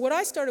 And so what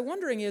I started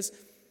wondering is,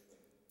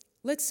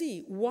 let's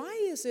see, why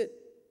is it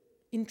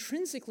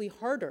intrinsically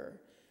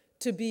harder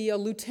to be a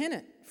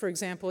lieutenant, for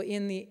example,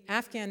 in the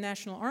Afghan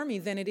National Army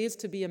than it is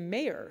to be a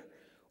mayor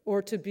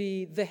or to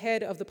be the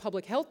head of the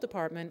public health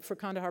department for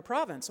Kandahar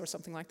province or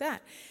something like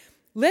that?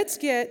 Let's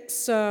get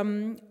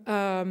some,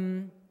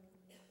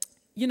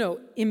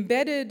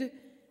 embedded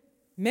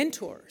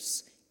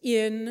mentors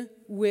in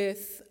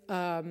with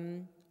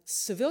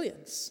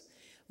civilians.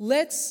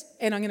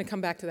 And I'm going to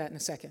come back to that in a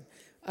second,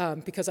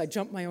 because I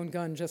jumped my own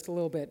gun just a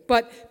little bit.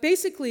 But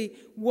basically,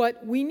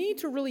 what we need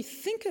to really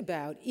think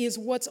about is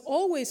what's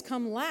always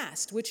come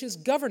last, which is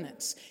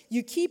governance.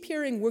 You keep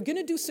hearing, we're going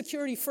to do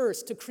security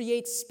first to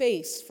create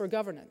space for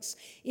governance.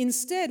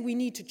 Instead, we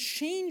need to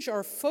change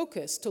our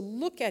focus to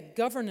look at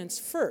governance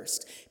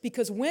first,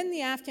 because when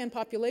the Afghan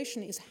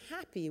population is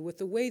happy with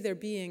the way they're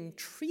being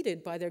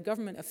treated by their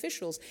government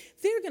officials,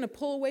 they're going to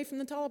pull away from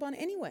the Taliban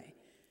anyway.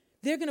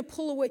 They're going to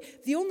pull away.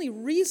 The only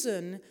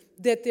reason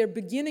that they're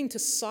beginning to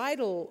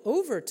sidle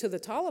over to the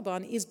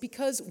Taliban is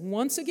because,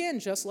 once again,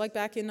 just like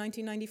back in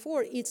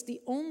 1994, it's the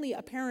only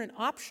apparent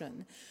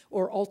option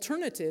or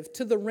alternative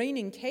to the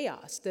reigning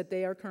chaos that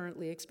they are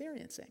currently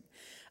experiencing.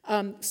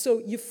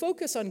 So you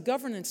focus on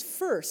governance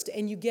first,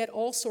 and you get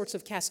all sorts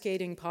of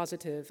cascading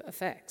positive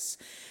effects.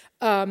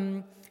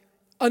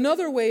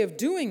 Another way of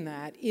doing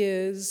that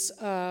is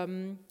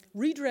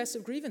redress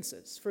of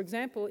grievances. For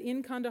example,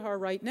 in Kandahar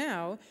right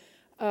now,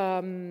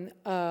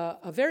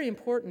 a very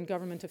important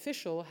government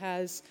official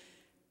has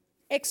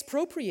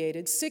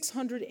expropriated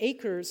 600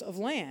 acres of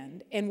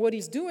land, and what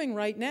he's doing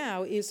right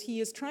now is he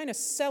is trying to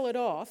sell it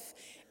off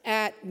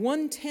at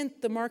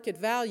 1/10 the market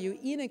value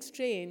in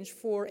exchange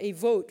for a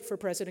vote for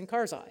President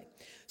Karzai.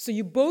 So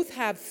you both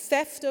have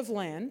theft of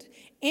land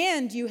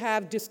and you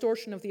have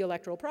distortion of the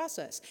electoral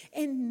process.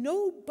 And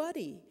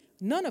nobody,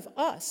 none of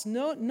us,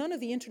 none of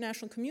the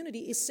international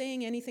community is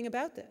saying anything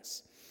about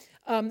this.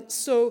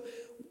 So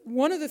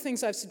one of the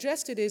things I've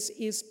suggested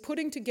is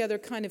putting together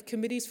kind of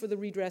committees for the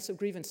redress of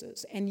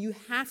grievances. And you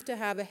have to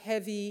have a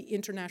heavy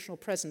international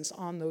presence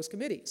on those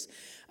committees,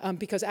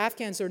 because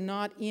Afghans are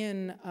not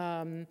in,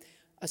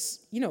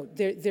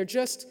 they're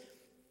just,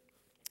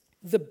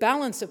 the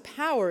balance of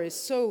power is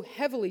so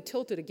heavily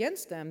tilted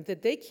against them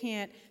that they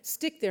can't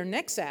stick their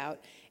necks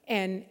out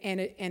and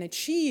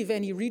achieve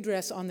any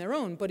redress on their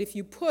own. But if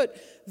you put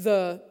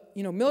the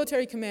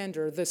military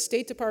commander, the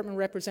State Department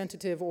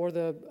representative, or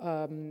the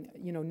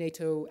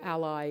NATO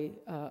ally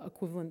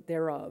equivalent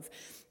thereof,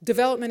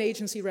 development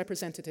agency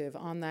representative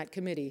on that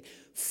committee,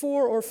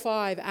 4 or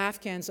 5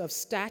 Afghans of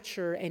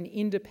stature and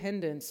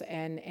independence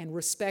and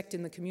respect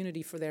in the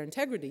community for their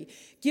integrity,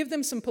 give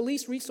them some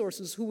police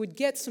resources who would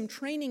get some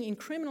training in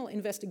criminal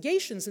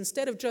investigations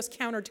instead of just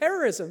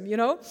counterterrorism,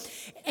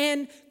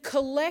 and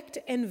collect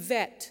and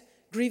vet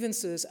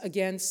grievances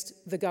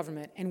against the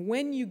government. And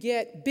when you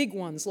get big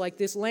ones like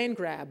this land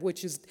grab,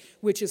 which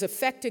is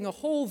affecting a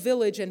whole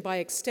village and by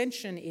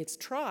extension its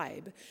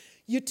tribe,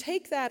 you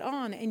take that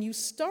on and you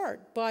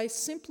start by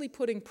simply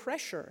putting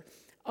pressure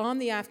on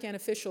the Afghan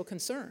official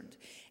concerned.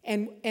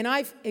 And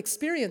I've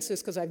experienced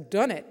this because I've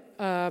done it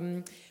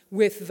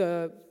with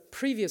the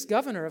previous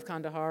governor of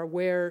Kandahar,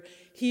 where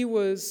he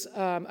was,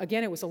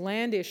 again, it was a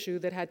land issue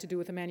that had to do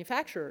with the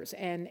manufacturers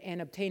and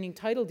obtaining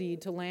title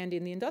deed to land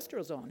in the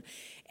industrial zone.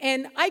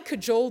 And I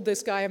cajoled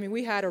this guy. I mean,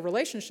 we had a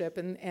relationship,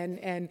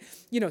 and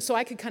so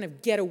I could kind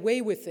of get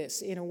away with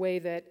this in a way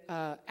that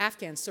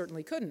Afghans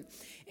certainly couldn't.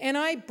 And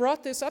I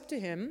brought this up to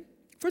him.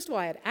 First of all,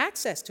 I had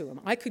access to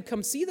him. I could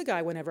come see the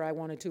guy whenever I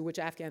wanted to, which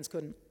Afghans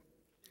couldn't.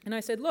 And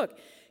I said, look,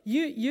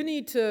 you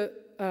need to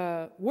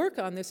work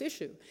on this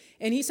issue.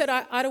 And he said,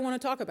 I don't want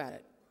to talk about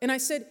it. And I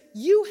said,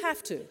 you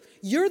have to.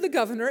 You're the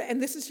governor,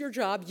 and this is your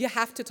job. You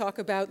have to talk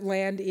about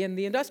land in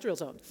the industrial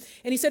zone.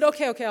 And he said,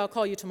 okay, I'll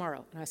call you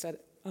tomorrow. And I said,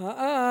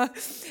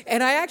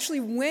 And I actually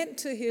went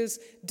to his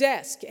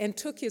desk and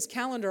took his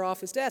calendar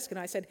off his desk, and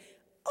I said,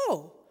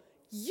 oh,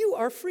 you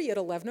are free at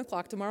 11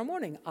 o'clock tomorrow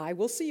morning. I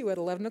will see you at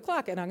 11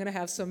 o'clock, and I'm going to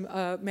have some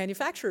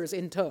manufacturers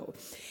in tow.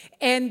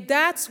 And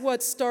that's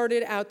what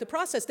started out the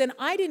process. Then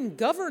I didn't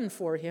govern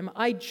for him.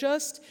 I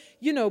just,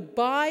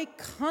 by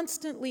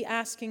constantly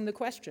asking the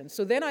question.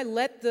 So then I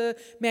let the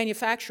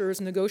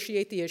manufacturers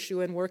negotiate the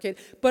issue and work it.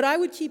 But I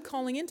would keep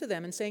calling into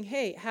them and saying,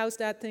 hey, how's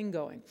that thing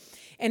going?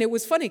 And it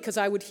was funny because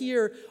I would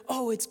hear,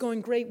 oh, it's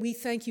going great. We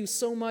thank you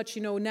so much.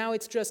 Now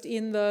it's just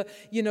in the,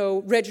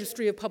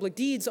 Registry of Public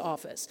Deeds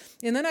office.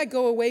 And then I'd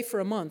go away for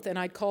a month and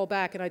I'd call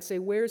back and I'd say,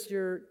 where's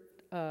your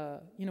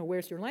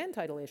land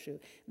title issue?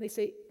 And they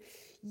say,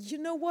 you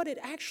know what, it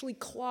actually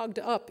clogged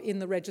up in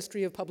the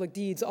Registry of Public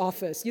Deeds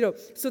office,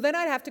 So then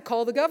I'd have to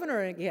call the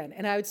governor again,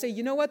 and I would say,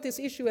 you know what, this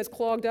issue has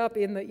clogged up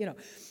in the.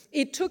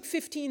 It took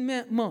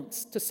 15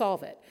 months to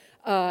solve it.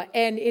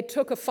 And it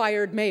took a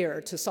fired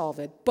mayor to solve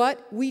it.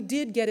 But we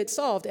did get it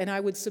solved, and I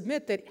would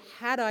submit that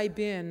had I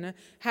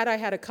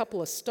had a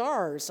couple of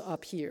stars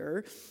up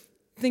here,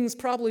 things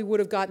probably would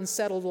have gotten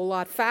settled a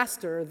lot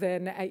faster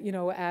than,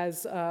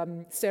 as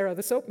Sarah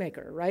the soap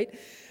maker, right?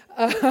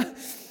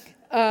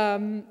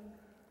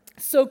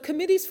 So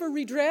committees for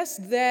redress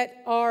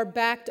that are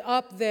backed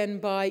up then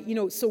by,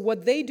 so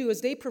what they do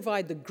is they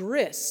provide the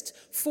grist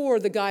for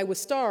the guy with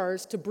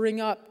stars to bring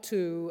up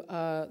to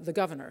the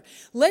governor.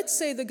 Let's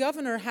say the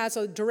governor has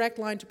a direct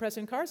line to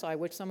President Karzai,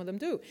 which some of them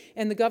do,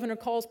 and the governor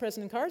calls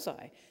President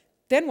Karzai.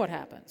 Then what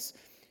happens?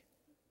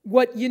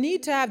 What you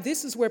need to have,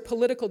 this is where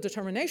political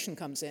determination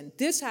comes in.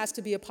 This has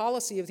to be a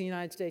policy of the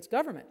United States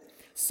government,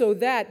 so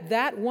that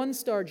that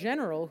one-star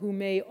general who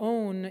may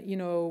own,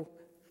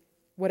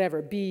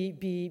 whatever,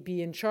 be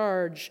in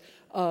charge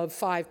of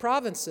 5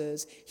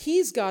 provinces,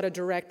 he's got a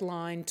direct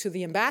line to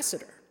the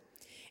ambassador.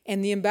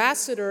 And the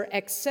ambassador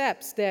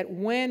accepts that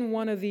when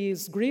one of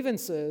these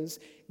grievances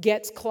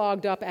gets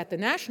clogged up at the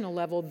national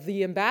level,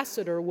 the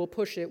ambassador will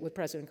push it with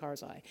President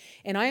Karzai.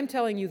 And I am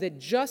telling you that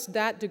just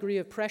that degree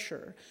of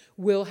pressure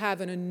will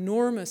have an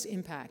enormous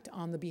impact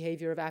on the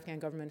behavior of Afghan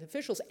government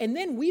officials. And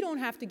then we don't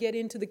have to get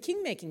into the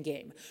king-making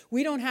game.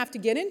 We don't have to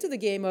get into the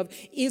game of,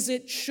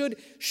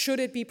 should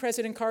it be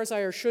President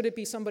Karzai, or should it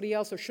be somebody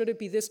else, or should it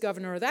be this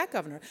governor or that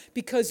governor?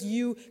 Because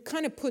you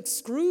kind of put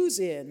screws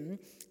in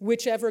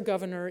whichever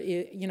governor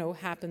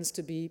happens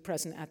to be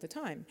present at the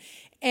time.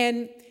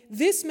 And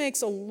this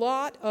makes a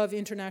lot of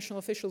international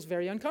officials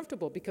very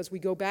uncomfortable, because we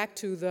go back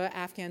to the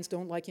Afghans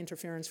don't like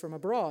interference from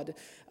abroad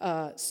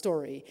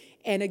story.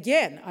 And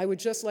again, I would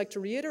just like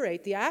to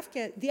reiterate, the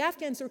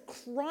Afghans are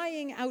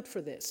crying out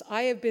for this.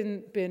 I have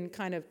been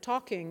kind of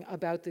talking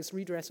about this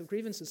redress of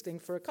grievances thing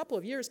for a couple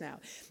of years now.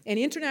 And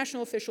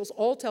international officials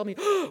all tell me,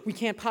 oh, we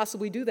can't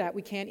possibly do that.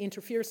 We can't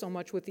interfere so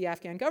much with the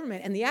Afghan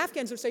government. And the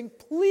Afghans are saying,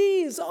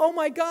 please, oh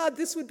my God,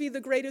 this would be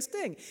the greatest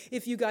thing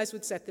if you guys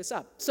would set this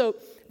up. So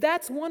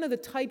that's one of the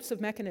types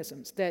of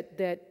mechanisms that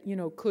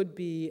could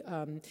be.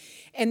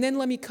 And then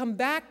let me come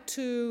back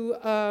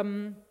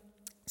to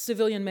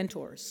civilian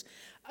mentors.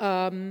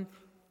 President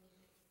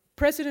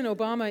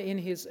Obama, in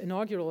his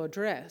inaugural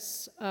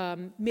address,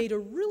 made a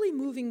really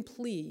moving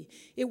plea.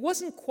 It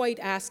wasn't quite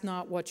ask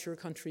not what your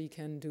country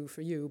can do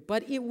for you,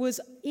 but it was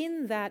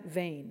in that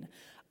vein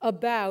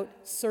about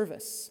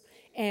service,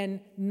 and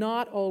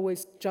not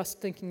always just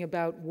thinking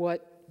about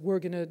what we're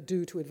going to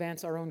do to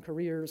advance our own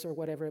careers or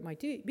whatever it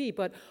might be,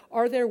 but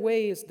are there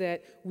ways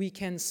that we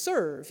can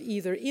serve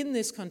either in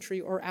this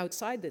country or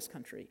outside this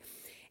country?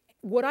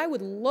 What I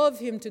would love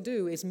him to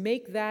do is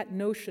make that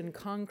notion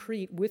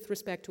concrete with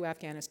respect to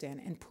Afghanistan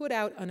and put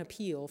out an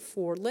appeal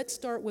for, let's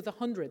start with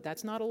 100,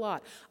 that's not a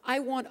lot.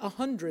 I want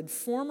 100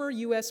 former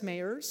US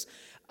mayors,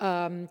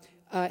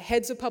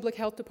 heads of public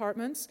health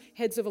departments,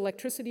 heads of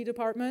electricity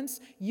departments,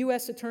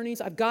 U.S. attorneys.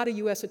 I've got a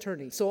U.S.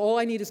 attorney, so all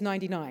I need is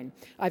 99.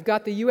 I've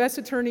got the U.S.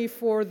 attorney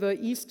for the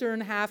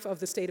eastern half of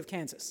the state of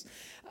Kansas.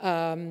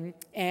 And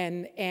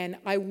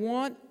I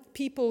want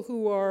people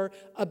who are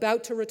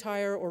about to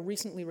retire or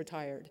recently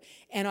retired.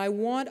 And I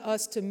want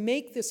us to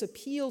make this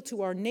appeal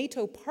to our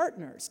NATO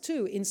partners,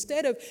 too,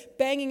 instead of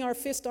banging our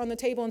fist on the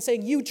table and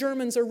saying, you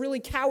Germans are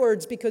really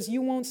cowards because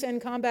you won't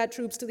send combat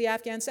troops to the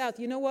Afghan South.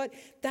 You know what?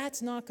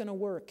 That's not going to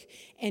work.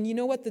 And you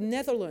know what? The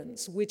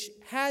Netherlands, which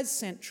has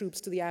sent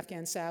troops to the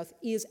Afghan South,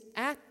 is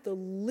at the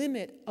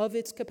limit of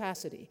its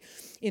capacity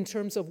in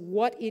terms of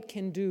what it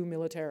can do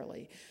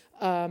militarily.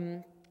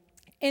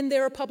 And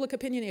there are public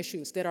opinion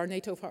issues that our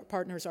NATO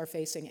partners are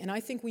facing. And I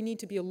think we need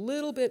to be a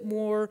little bit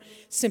more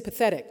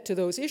sympathetic to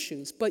those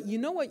issues. But you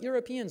know what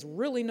Europeans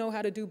really know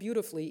how to do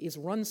beautifully is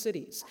run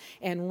cities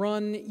and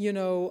run,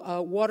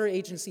 water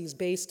agencies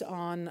based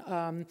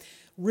on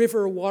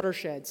river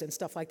watersheds and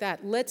stuff like that.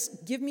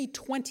 Give me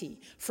 20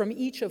 from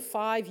each of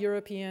 5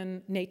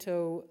 European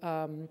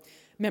NATO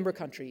member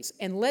countries.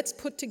 And let's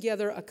put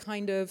together a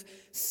kind of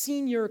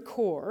senior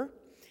corps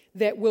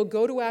that will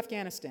go to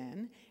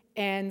Afghanistan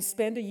and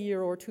spend a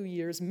year or 2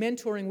 years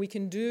mentoring. We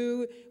can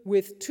do,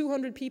 with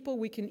 200 people,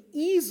 we can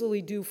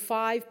easily do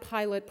 5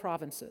 pilot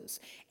provinces.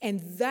 And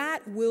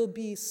that will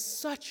be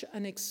such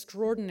an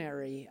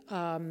extraordinary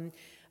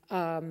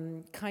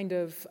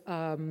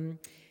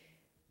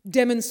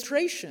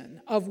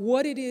demonstration of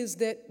what it is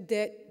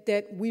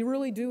that we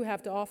really do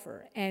have to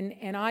offer.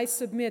 And I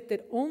submit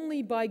that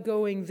only by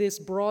going this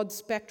broad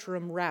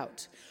spectrum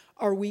route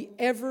are we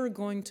ever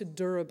going to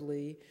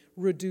durably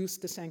reduce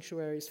the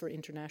sanctuaries for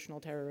international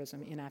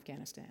terrorism in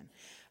Afghanistan.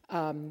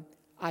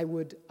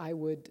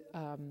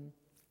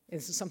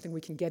 This is something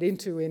we can get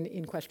into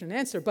in question and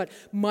answer, but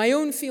my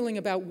own feeling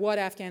about what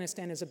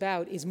Afghanistan is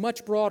about is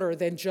much broader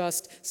than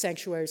just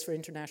sanctuaries for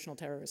international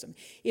terrorism.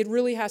 It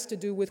really has to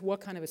do with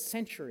what kind of a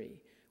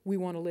century we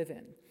want to live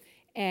in.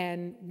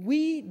 And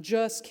we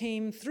just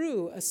came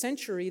through a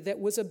century that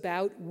was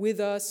about with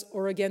us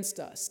or against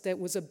us, that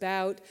was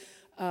about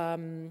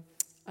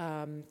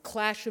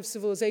clash of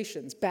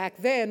civilizations. Back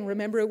then,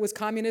 remember, it was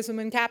communism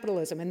and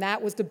capitalism, and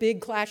that was the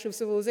big clash of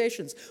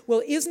civilizations.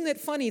 Well, isn't it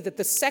funny that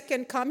the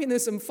second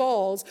communism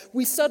falls,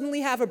 we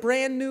suddenly have a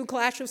brand new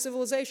clash of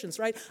civilizations,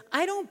 right?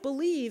 I don't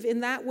believe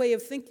in that way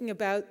of thinking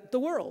about the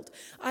world.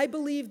 I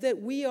believe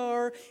that we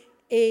are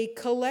a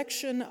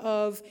collection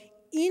of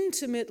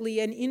intimately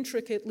and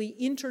intricately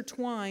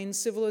intertwined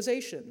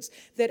civilizations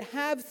that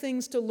have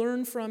things to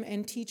learn from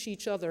and teach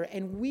each other,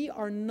 and we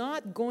are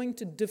not going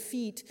to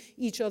defeat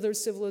each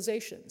other's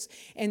civilizations.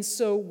 And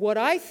so what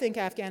I think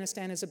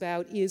Afghanistan is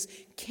about is,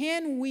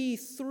 can we,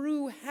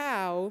 through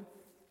how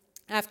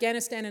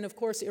Afghanistan and of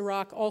course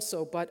Iraq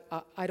also, but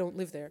I don't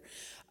live there,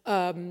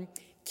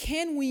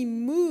 can we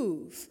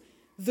move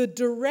the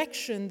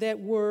direction that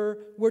we're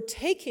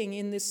taking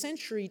in this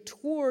century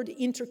toward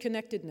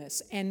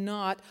interconnectedness and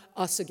not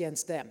us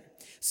against them.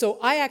 So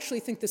I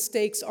actually think the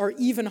stakes are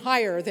even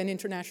higher than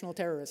international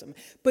terrorism.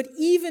 But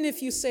even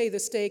if you say the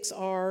stakes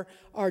are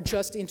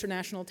just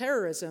international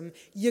terrorism,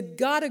 you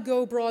gotta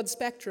go broad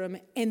spectrum,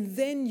 and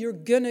then you're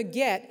gonna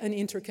get an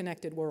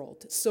interconnected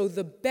world. So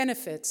the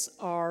benefits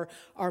are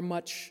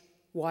much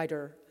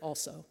wider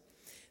also.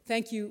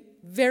 Thank you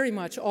very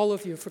much, all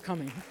of you, for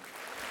coming.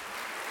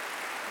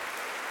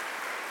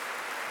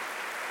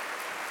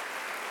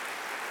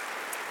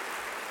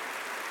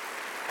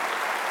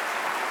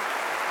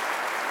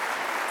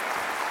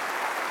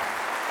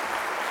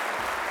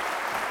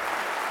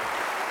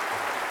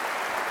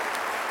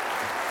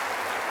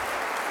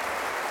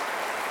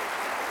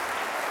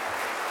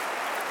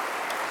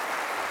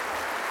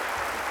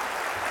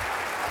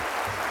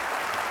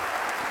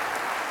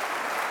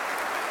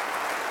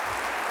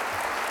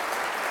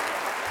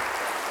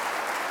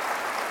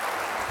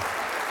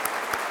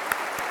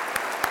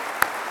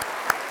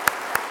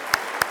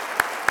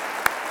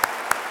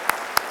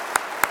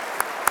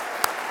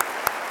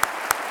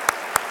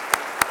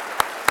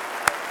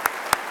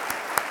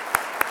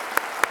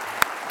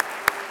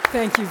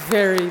 Thank you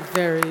very,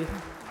 very,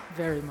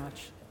 very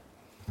much.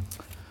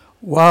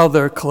 While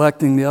they're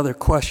collecting the other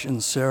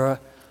questions, Sarah,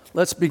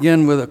 let's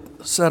begin with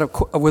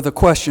a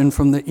question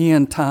from the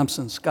Ian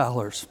Thompson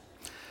Scholars.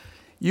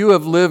 You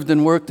have lived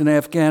and worked in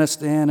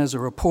Afghanistan as a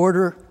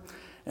reporter,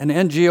 an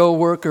NGO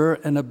worker,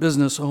 and a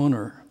business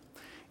owner.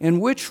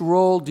 In which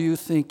role do you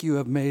think you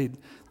have made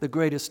the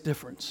greatest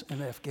difference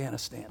in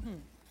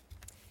Afghanistan?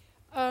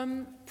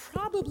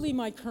 Probably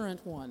my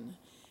current one.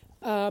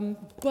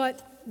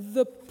 But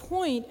the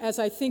point, as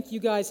I think you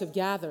guys have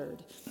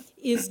gathered,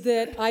 is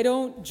that I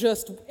don't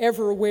just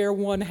ever wear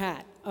one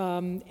hat.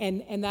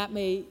 And that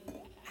may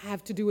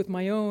have to do with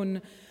my own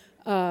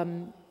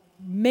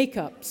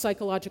makeup,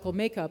 psychological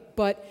makeup.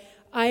 But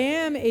I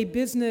am a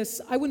business,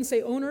 I wouldn't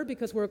say owner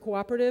because we're a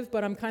cooperative,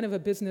 but I'm kind of a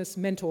business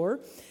mentor.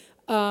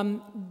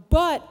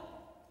 But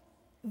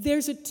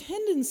there's a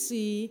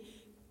tendency,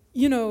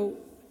 you know,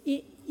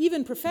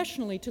 even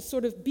professionally, to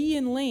sort of be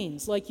in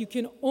lanes. Like, you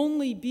can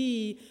only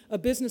be a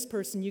business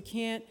person. You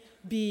can't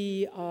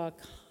be,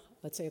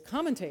 let's say, a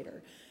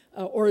commentator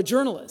or a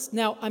journalist.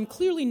 Now, I'm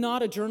clearly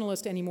not a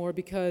journalist anymore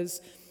because,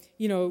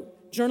 you know,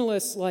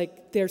 journalists,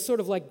 like, they're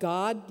sort of like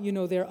God. You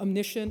know, they're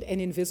omniscient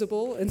and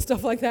invisible and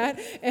stuff like that.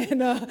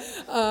 And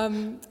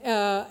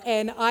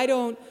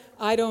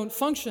I don't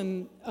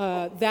function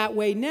that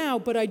way now,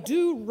 but I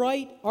do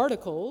write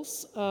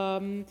articles.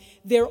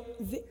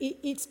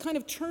 It's kind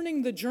of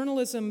turning the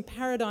journalism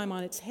paradigm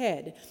on its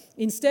head.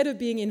 Instead of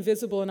being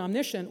invisible and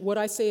omniscient, what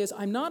I say is,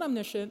 I'm not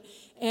omniscient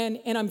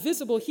and I'm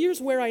visible. Here's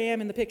where I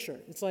am in the picture.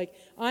 It's like,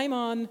 I'm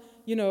on,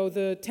 you know,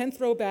 the 10th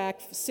row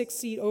back, 6th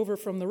seat over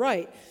from the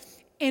right.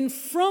 And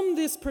from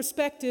this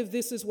perspective,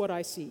 this is what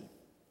I see.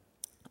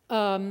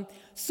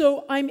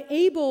 So I'm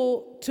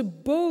able to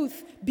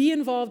both be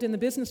involved in the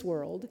business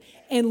world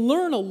and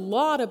learn a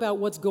lot about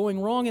what's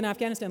going wrong in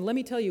Afghanistan. Let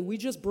me tell you, we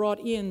just brought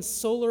in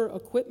solar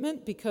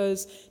equipment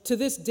because to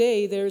this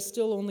day, there's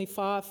still only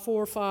 4,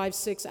 5,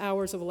 6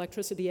 hours of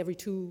electricity every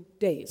 2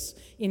 days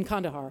in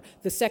Kandahar,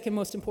 the second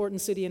most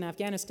important city in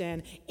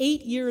Afghanistan.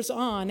 8 years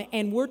on,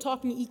 and we're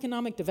talking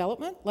economic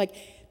development. Like,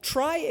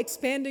 try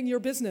expanding your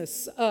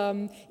business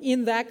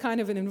in that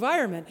kind of an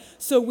environment.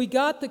 So we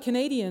got the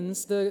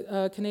Canadians,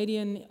 the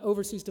Canadian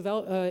Overseas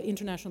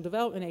International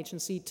Development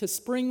Agency, to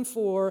spring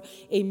for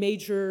a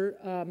major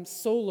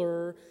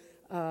solar,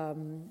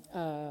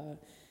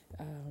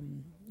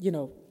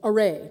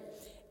 array.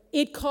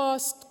 It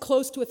cost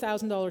close to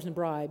 $1,000 in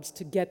bribes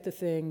to get the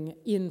thing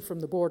in from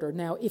the border.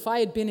 Now, if I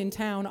had been in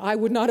town, I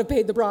would not have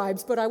paid the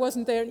bribes, but I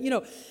wasn't there, you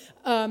know.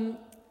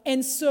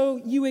 And so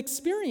you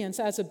experience,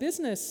 as a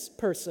business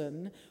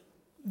person,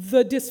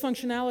 the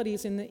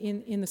dysfunctionalities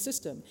in the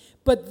system.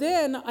 But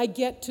then I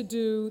get to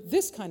do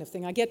this kind of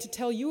thing. I get to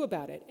tell you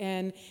about it,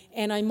 and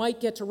I might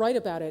get to write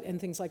about it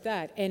and things like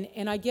that.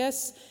 And I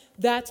guess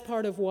that's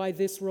part of why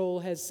this role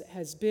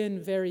has been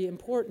very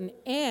important.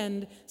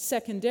 And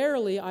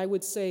secondarily, I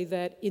would say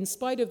that in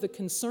spite of the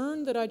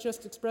concern that I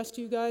just expressed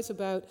to you guys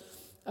about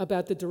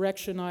about the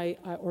direction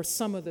or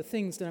some of the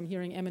things that I'm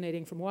hearing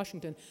emanating from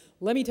Washington.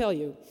 Let me tell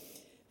you,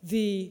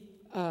 the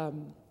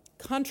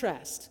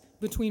contrast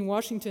between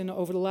Washington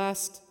over the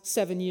last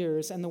 7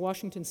 years and the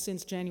Washington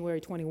since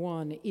January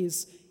 21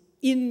 is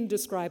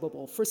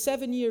indescribable. For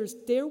 7 years,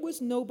 there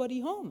was nobody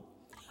home.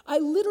 I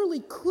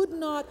literally could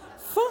not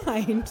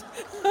find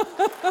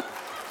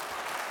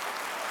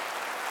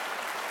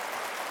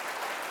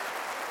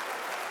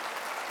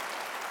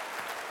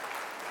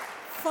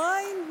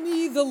find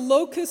me the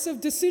locus of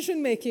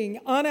decision-making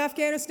on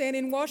Afghanistan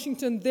in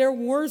Washington. There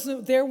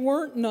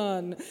weren't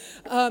none.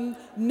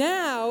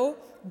 Now,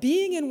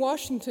 being in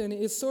Washington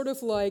is sort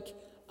of like,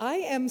 I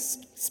am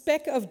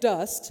speck of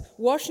dust.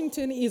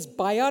 Washington is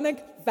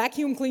bionic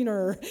vacuum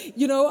cleaner.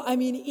 You know, I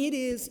mean, it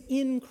is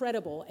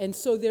incredible. And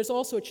so there's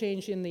also a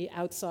change in the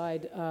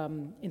outside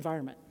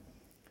environment.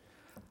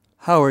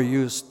 How are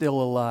you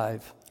still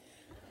alive?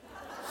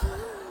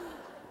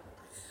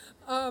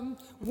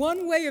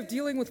 One way of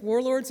dealing with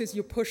warlords is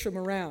you push them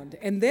around.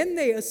 And then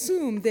they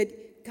assume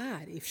that,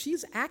 God, if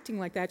she's acting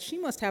like that, she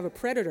must have a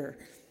predator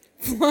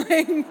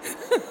flying.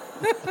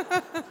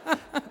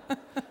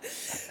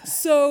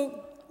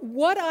 So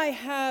what I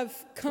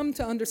have come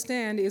to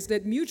understand is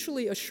that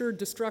mutually assured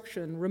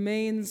destruction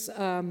remains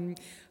an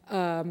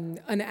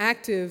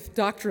active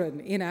doctrine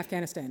in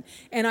Afghanistan.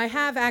 And I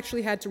have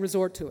actually had to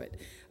resort to it.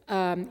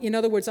 In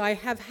other words, I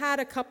have had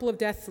a couple of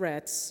death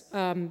threats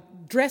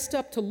dressed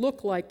up to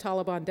look like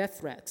Taliban death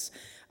threats.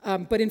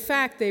 But in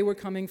fact, they were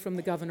coming from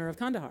the governor of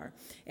Kandahar.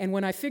 And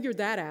when I figured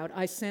that out,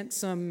 I sent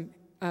some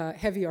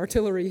heavy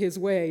artillery his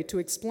way to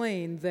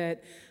explain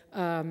that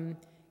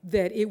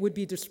that it would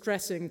be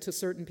distressing to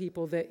certain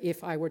people that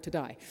if I were to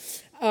die.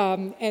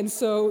 And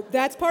so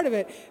that's part of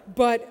it.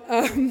 But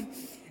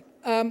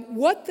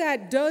what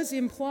that does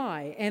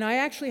imply, and I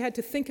actually had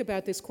to think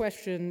about this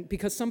question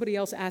because somebody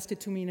else asked it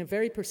to me in a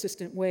very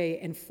persistent way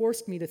and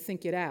forced me to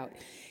think it out.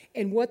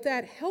 And what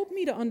that helped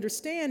me to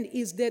understand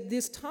is that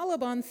this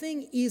Taliban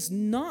thing is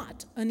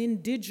not an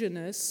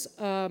indigenous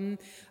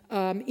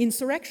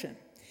insurrection.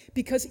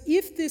 Because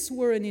if this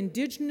were an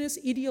indigenous,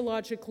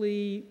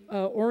 ideologically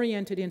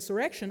oriented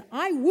insurrection,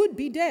 I would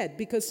be dead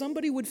because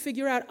somebody would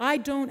figure out I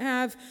don't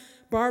have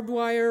barbed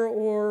wire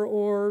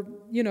or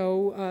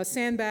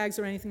sandbags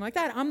or anything like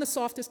that. I'm the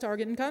softest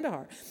target in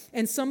Kandahar.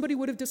 And somebody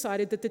would have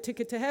decided that the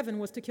ticket to heaven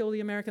was to kill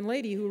the American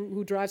lady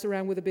who drives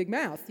around with a big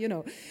mouth, you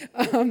know.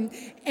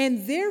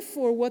 And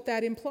therefore, what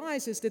that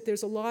implies is that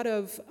there's a lot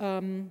of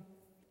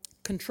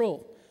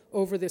control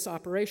over this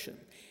operation.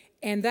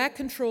 And that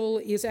control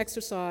is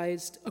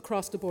exercised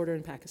across the border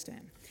in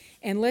Pakistan.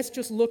 And let's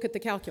just look at the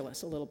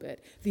calculus a little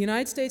bit. The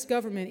United States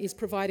government is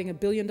providing $1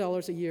 billion a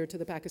year to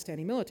the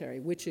Pakistani military,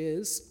 which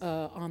is,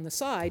 on the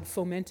side,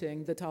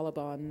 fomenting the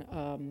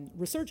Taliban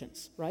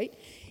resurgence, right?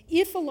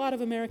 If a lot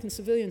of American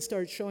civilians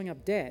started showing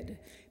up dead,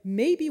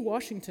 maybe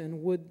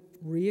Washington would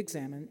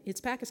re-examine its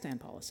Pakistan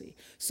policy.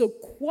 So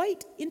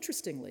quite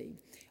interestingly,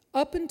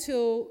 up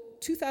until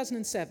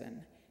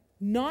 2007,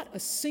 not a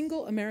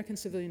single American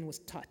civilian was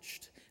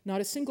touched. Not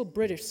a single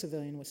British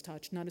civilian was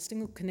touched. Not a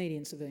single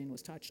Canadian civilian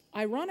was touched.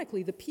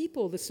 Ironically, the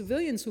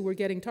civilians who were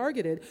getting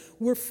targeted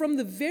were from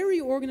the very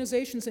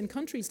organizations and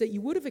countries that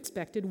you would have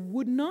expected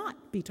would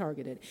not be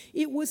targeted.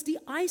 It was the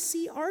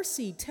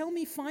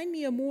ICRC. Find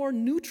me a more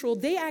neutral.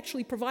 They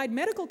actually provide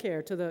medical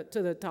care to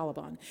the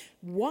Taliban.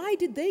 Why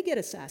did they get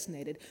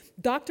assassinated?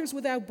 Doctors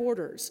Without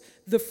Borders,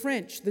 the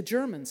French, the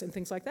Germans, and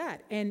things like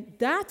that. And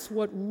that's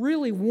what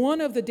really one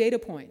of the data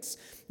points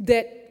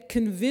that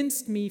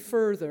convinced me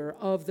further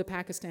of the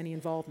Pakistani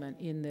involvement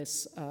in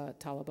this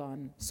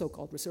Taliban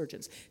so-called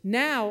resurgence.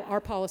 Now our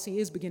policy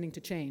is beginning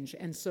to change,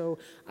 and so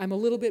I'm a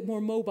little bit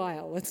more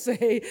mobile, let's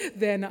say,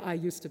 than I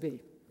used to be.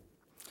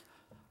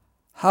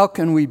 How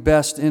can we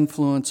best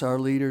influence our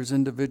leaders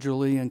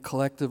individually and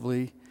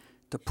collectively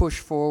to push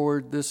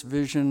forward this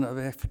vision of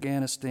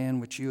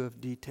Afghanistan which you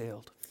have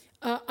detailed?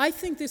 I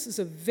think this is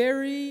a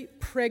very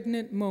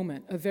pregnant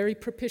moment, a very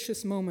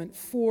propitious moment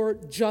for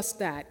just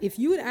that. If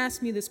you had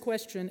asked me this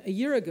question a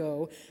year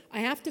ago, I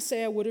have to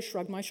say I would have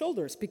shrugged my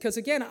shoulders because,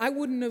 again, I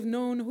wouldn't have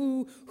known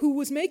who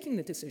was making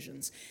the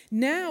decisions.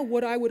 Now,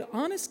 what I would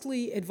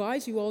honestly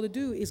advise you all to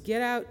do is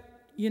get out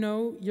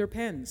your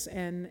pens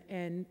and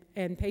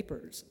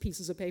papers,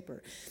 pieces of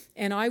paper.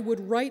 And I would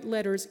write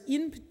letters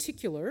in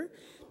particular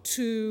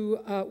to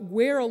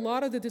where a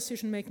lot of the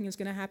decision-making is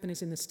going to happen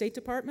is in the State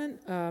Department.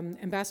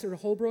 Ambassador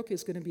Holbrooke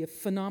is going to be a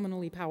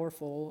phenomenally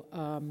powerful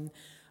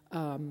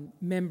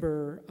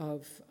member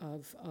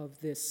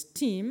of this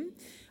team.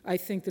 I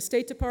think the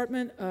State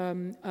Department,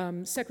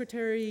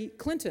 Secretary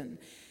Clinton,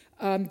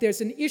 there's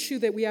an issue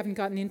that we haven't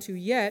gotten into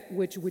yet,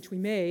 which we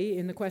may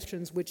in the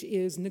questions, which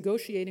is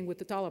negotiating with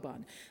the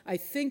Taliban. I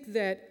think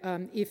that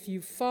if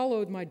you've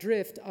followed my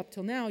drift up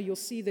till now, you'll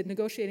see that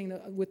negotiating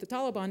with the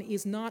Taliban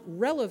is not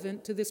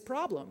relevant to this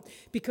problem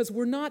because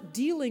we're not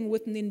dealing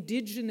with an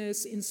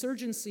indigenous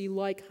insurgency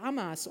like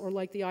Hamas or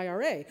like the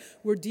IRA.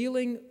 We're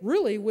dealing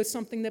really with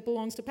something that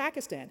belongs to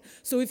Pakistan.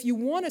 So if you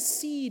want to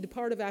cede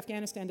part of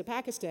Afghanistan to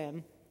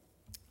Pakistan,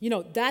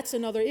 That's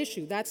another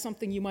issue. That's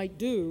something you might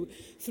do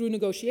through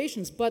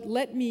negotiations. But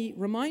let me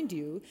remind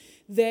you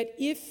that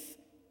if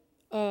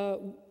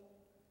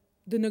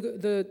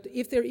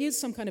if there is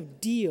some kind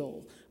of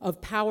deal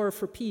of power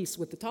for peace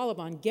with the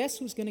Taliban, guess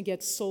who's going to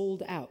get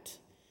sold out?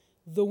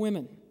 The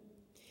women.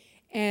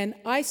 And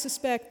I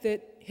suspect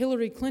that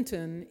Hillary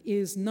Clinton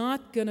is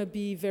not going to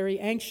be very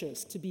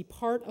anxious to be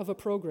part of a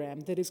program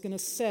that is going to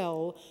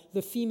sell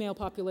the female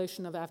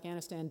population of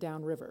Afghanistan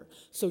downriver.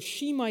 So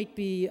she might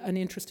be an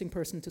interesting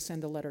person to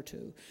send a letter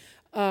to.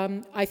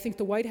 I think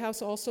the White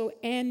House also,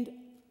 and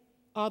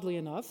oddly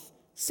enough,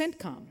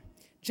 CENTCOM.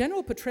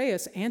 General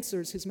Petraeus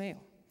answers his mail.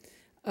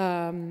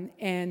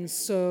 And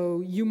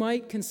so you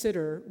might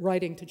consider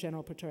writing to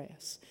General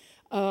Petraeus.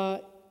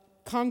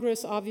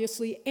 Congress,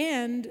 obviously,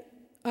 and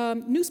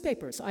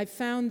newspapers. I've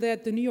found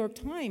that the New York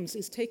Times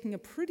is taking a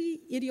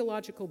pretty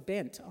ideological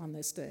bent on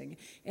this thing,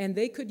 and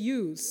they could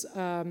use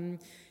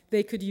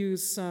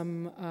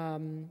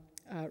some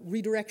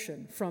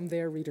redirection from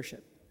their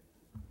readership.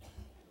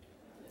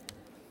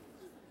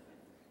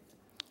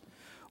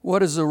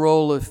 What is the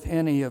role, if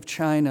any, of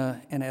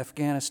China in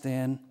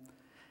Afghanistan?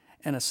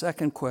 And a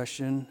second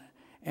question,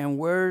 and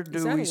where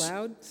do we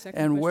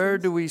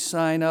do we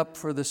sign up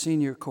for the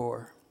Senior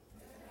Corps?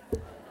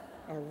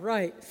 All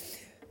right.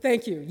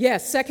 Thank you.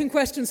 Yes, second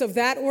questions of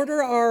that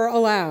order are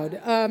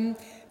allowed.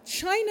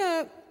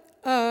 China,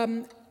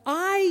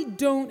 I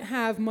don't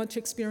have much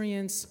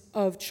experience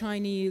of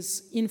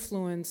Chinese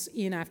influence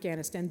in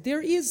Afghanistan.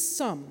 There is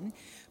some,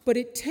 but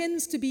it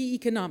tends to be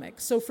economic.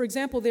 So, for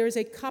example, there is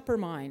a copper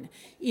mine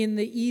in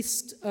the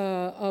east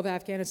of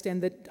Afghanistan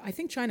that I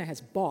think China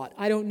has bought.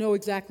 I don't know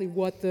exactly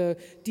what the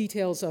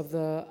details of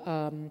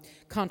the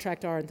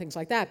contract are and things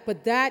like that,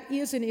 but that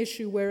is an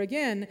issue where,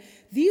 again,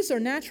 these are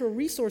natural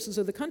resources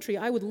of the country.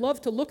 I would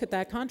love to look at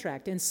that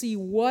contract and see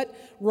what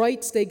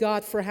rights they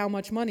got for how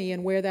much money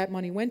and where that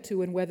money went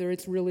to and whether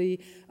it's really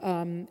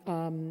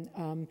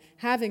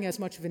having as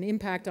much of an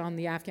impact on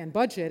the Afghan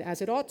budget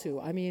as it ought to.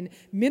 I mean,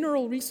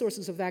 mineral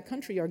resources of that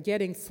country are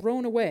getting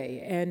thrown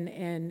away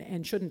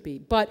and shouldn't be.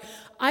 But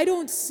I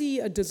don't see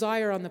a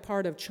desire on the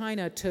part of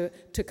China to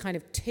kind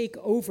of take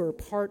over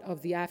part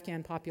of the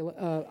Afghan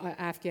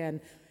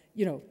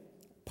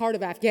part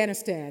of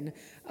Afghanistan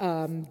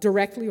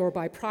directly or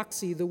by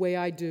proxy the way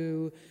I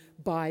do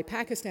by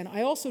Pakistan.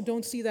 I also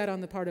don't see that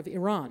on the part of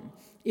Iran.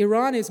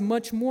 Iran is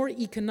much more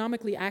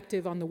economically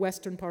active on the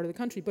western part of the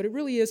country, but it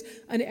really is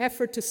an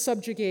effort to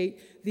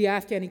subjugate the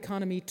Afghan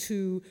economy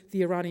to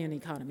the Iranian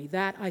economy.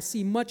 That I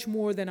see much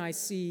more than I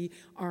see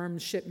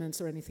arms shipments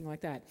or anything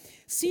like that.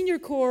 Senior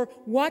Corps,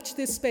 watch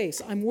this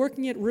space. I'm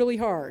working it really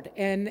hard,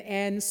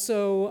 and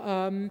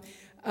so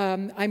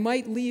I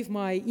might leave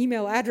my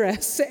email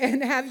address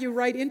and have you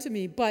write into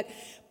me, but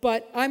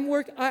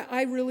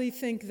I really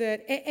think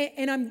that,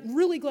 and I'm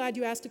really glad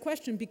you asked the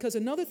question, because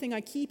another thing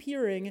I keep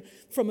hearing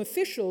from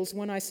officials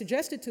when I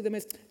suggest it to them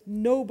is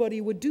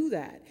nobody would do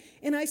that.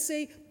 And I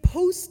say,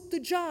 post the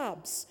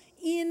jobs.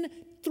 In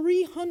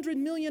 300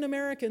 million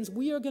Americans,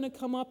 we are going to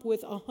come up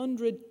with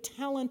 100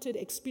 talented,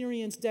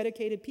 experienced,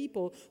 dedicated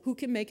people who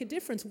can make a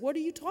difference. What are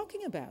you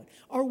talking about?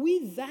 Are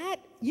we that,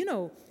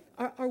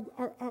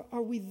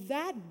 Are we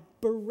that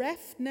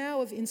bereft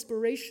now of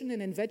inspiration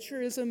and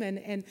adventurism?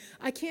 And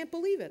I can't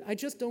believe it. I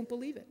just don't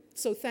believe it.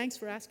 So thanks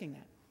for asking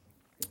that.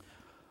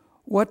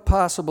 What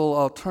possible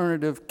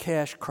alternative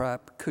cash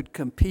crop could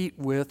compete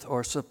with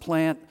or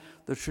supplant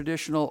the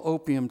traditional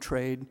opium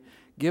trade,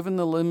 given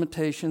the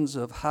limitations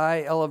of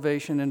high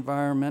elevation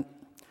environment,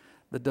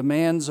 the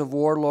demands of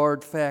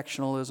warlord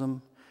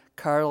factionalism,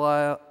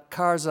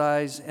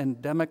 Karzai's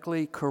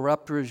endemically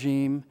corrupt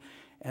regime,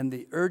 and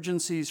the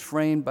urgencies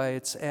framed by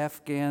its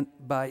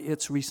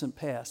recent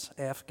past,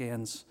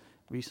 Afghans'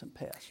 recent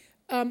past?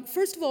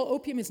 First of all,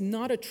 opium is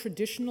not a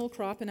traditional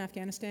crop in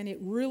Afghanistan. It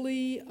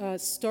really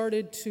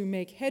started to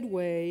make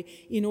headway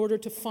in order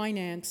to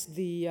finance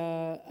the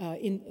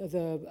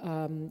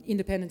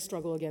independence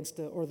struggle against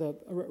or the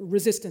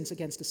resistance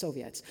against the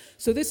Soviets.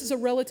 So this is a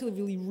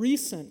relatively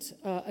recent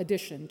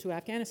addition to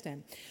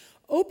Afghanistan.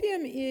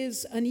 Opium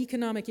is an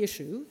economic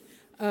issue.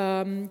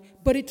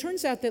 But it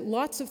turns out that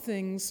lots of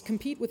things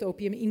compete with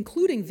opium,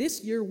 including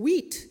this year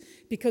wheat,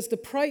 because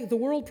the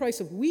world price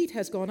of wheat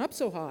has gone up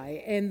so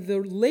high and the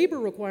labor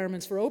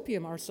requirements for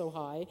opium are so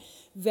high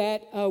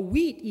that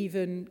wheat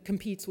even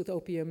competes with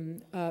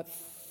opium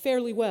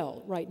fairly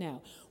well right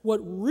now. What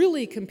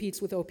really competes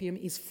with opium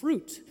is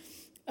fruit.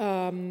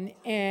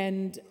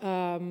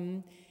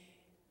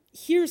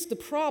 Here's the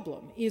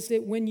problem, is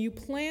that when you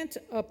plant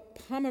a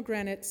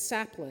pomegranate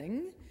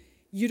sapling,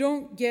 you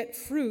don't get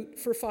fruit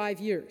for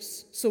 5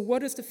 years. So what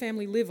does the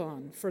family live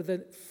on for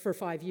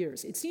 5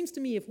 years? It seems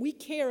to me if we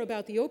care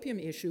about the opium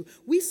issue,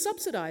 we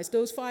subsidize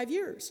those 5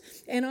 years.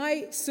 And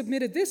I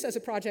submitted this as a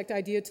project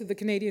idea to the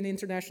Canadian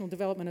International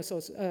Development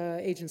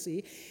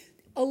Agency.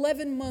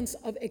 11 months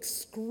of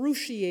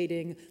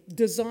excruciating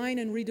design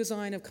and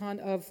redesign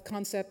of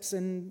concepts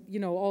and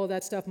all of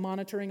that stuff,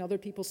 monitoring other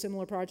people's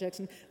similar projects,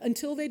 and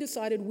until they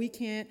decided we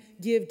can't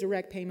give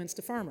direct payments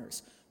to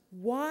farmers.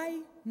 Why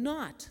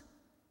not?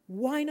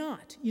 Why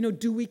not?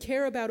 Do we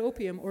care about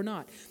opium or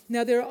not?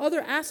 Now, there are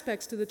other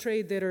aspects to the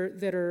trade that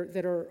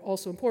are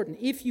also important.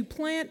 If you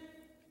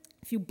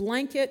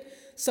blanket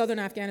southern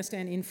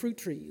Afghanistan in fruit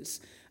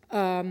trees,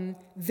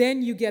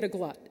 then you get a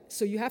glut.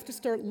 So you have to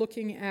start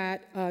looking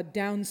at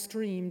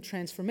downstream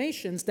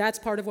transformations. That's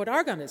part of what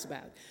Argonne is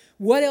about.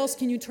 What else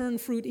can you turn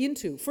fruit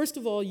into? First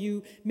of all,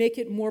 you make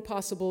it more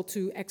possible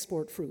to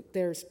export fruit.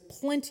 There's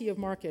plenty of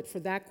market for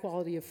that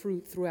quality of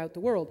fruit throughout the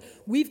world.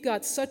 We've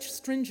got such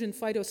stringent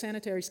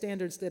phytosanitary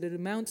standards that it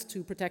amounts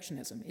to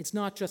protectionism. It's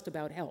not just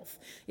about health.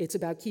 It's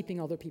about keeping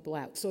other people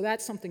out. So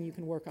that's something you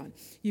can work on.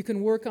 You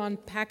can work on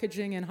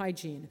packaging and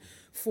hygiene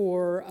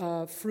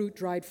for fruit,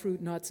 dried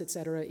fruit, nuts,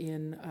 etc.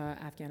 in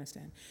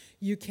Afghanistan.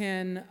 You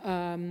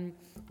can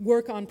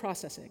work on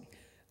processing.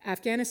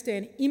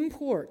 Afghanistan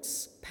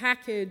imports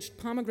packaged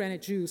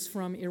pomegranate juice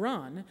from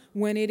Iran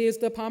when it is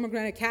the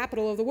pomegranate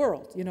capital of the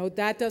world.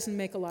 That doesn't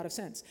make a lot of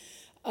sense.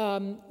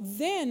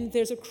 Then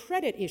there's a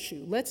credit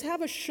issue. Let's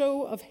have a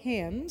show of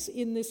hands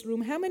in this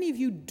room. How many of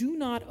you do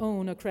not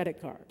own a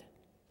credit card?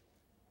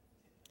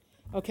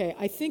 Okay,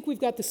 I think we've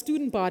got the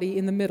student body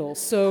in the middle.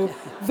 So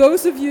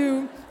those of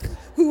you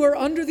who are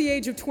under the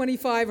age of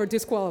 25 are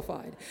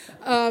disqualified.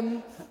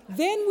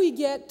 Then we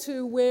get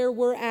to where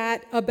we're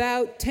at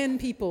about 10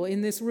 people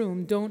in this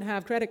room don't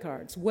have credit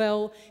cards.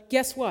 Well,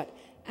 guess what?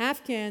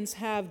 Afghans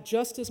have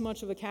just as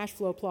much of a cash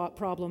flow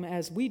problem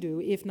as we do,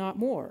 if not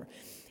more.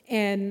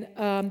 And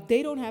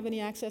they don't have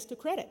any access to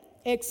credit,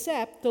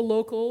 except the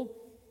local,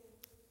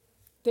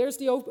 there's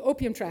the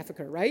opium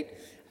trafficker, right?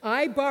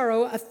 I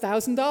borrow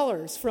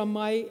 $1,000 from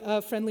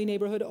my friendly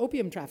neighborhood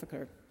opium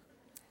trafficker.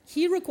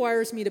 He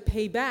requires me to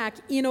pay back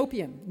in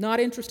opium, not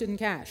interested in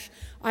cash.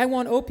 I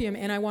want opium,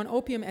 and I want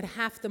opium at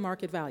half the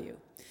market value.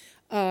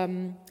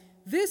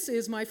 This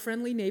is my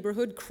friendly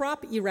neighborhood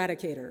crop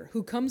eradicator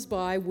who comes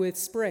by with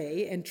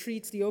spray and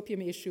treats the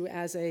opium issue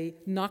as a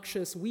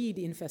noxious weed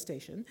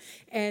infestation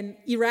and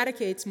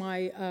eradicates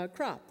my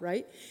crop,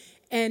 right?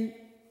 And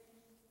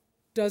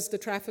does the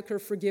trafficker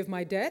forgive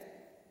my debt?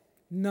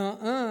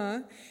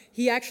 Nuh-uh.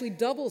 He actually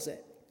doubles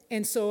it.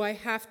 And so I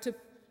have to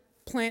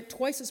plant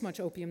twice as much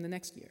opium the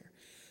next year.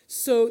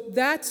 So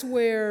that's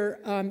where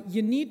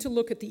you need to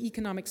look at the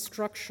economic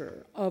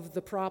structure of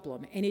the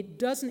problem. And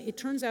it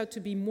turns out to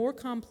be more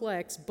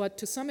complex, but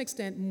to some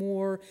extent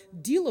more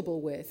dealable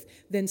with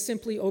than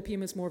simply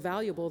opium is more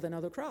valuable than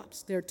other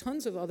crops. There are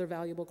tons of other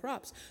valuable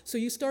crops. So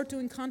you start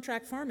doing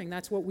contract farming.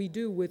 That's what we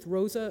do with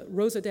Rosa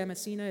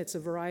damascena. It's a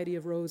variety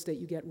of rose that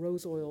you get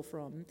rose oil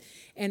from.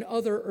 And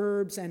other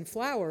herbs and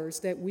flowers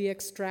that we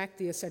extract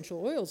the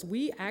essential oils.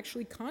 We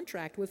actually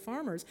contract with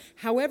farmers.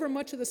 However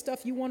much of the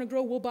stuff you want to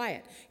grow, we'll buy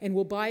it. And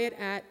we'll buy it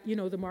at,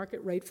 the market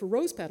rate for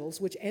rose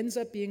petals, which ends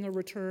up being a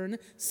return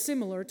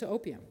similar to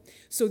opium.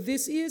 So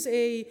this is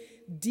an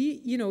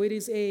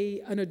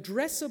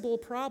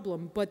addressable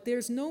problem, but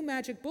there's no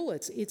magic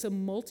bullets. It's a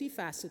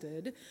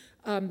multifaceted,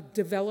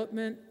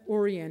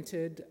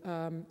 development-oriented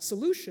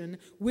solution,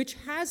 which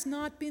has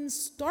not been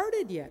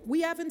started yet. We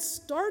haven't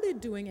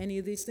started doing any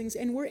of these things,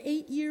 and we're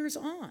 8 years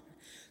on.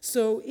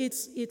 So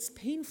it's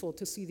painful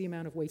to see the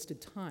amount of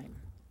wasted time.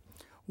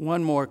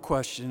 One more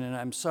question, and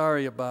I'm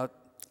sorry about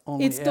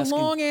only asking. It's the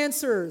long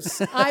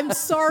answers. I'm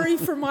sorry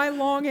for my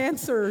long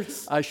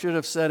answers. I should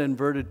have said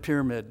inverted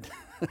pyramid.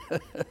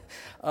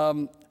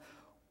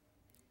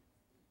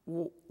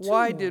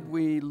 Why did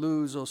we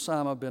lose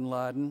Osama bin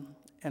Laden,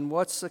 and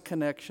what's the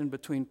connection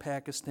between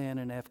Pakistan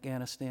and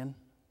Afghanistan?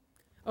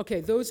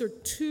 Okay, those are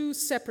two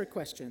separate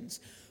questions.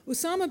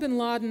 Osama bin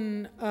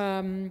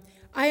Laden,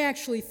 I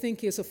actually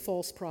think is a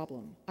false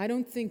problem. I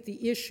don't think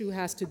the issue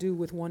has to do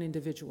with one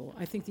individual.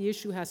 I think the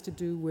issue has to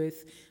do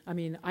with,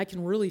 I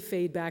can really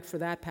fade back for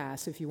that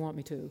pass if you want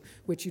me to,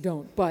 which you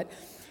don't. But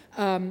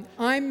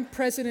I'm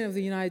President of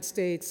the United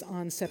States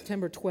on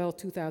September 12,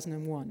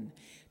 2001.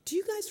 Do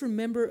you guys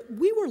remember,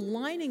 we were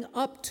lining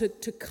up to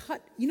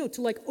cut,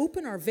 to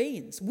open our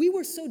veins. We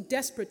were so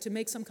desperate to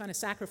make some kind of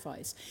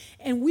sacrifice.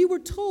 And we were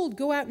told,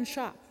 go out and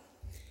shop.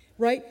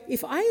 Right?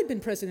 If I had been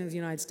president of the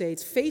United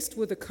States, faced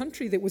with a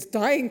country that was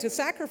dying to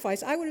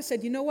sacrifice, I would have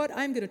said, you know what,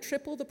 I'm going to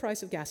triple the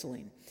price of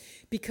gasoline.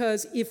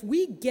 Because if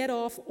we get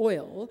off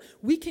oil,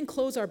 we can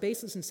close our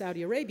bases in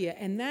Saudi Arabia,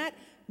 and that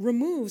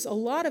removes a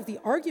lot of the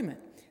argument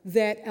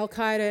that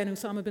al-Qaeda and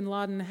Osama bin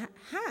Laden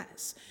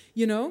has,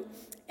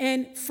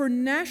 And for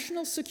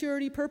national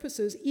security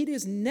purposes, it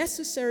is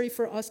necessary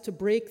for us to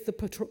break the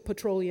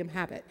petroleum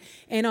habit.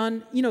 And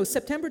on,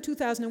 September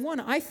 2001,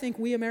 I think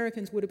we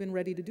Americans would have been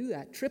ready to do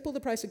that. Triple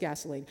the price of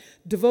gasoline,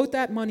 devote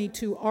that money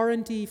to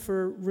R&D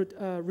for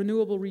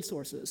renewable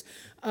resources,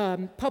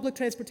 public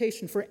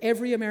transportation for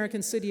every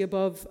American city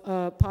above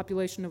a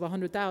population of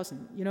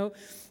 100,000,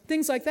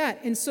 things like that.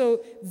 And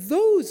so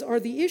those are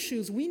the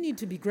issues we need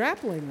to be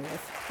grappling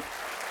with.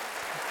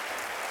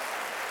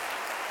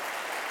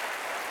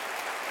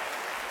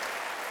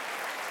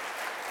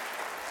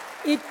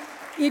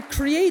 it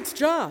creates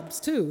jobs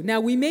too. Now,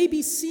 we may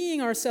be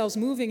seeing ourselves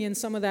moving in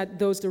some of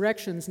those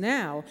directions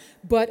now,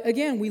 but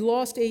again, we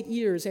lost 8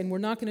 years, and we're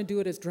not going to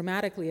do it as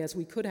dramatically as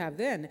we could have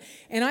then.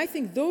 And I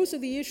think those are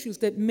the issues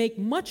that make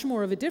much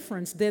more of a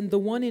difference than the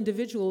one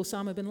individual,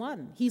 Osama bin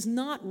Laden. He's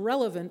not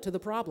relevant to the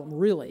problem,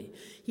 really.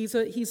 He's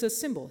a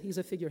symbol. He's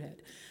a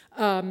figurehead.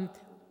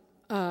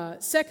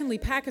 Secondly,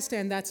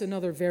 Pakistan, that's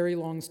another very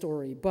long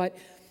story. But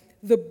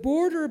the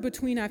border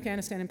between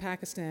Afghanistan and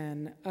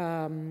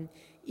Pakistan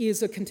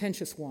is a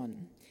contentious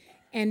one.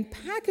 And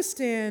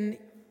Pakistan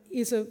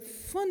is a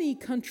funny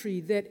country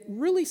that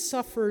really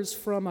suffers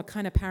from a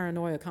kind of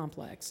paranoia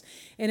complex.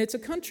 And it's a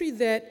country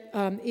that,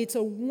 it's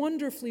a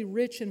wonderfully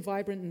rich and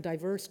vibrant and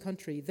diverse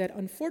country that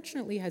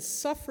unfortunately has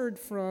suffered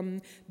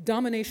from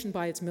domination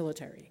by its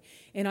military.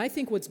 And I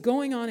think what's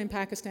going on in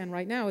Pakistan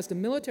right now is the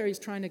military is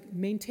trying to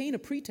maintain a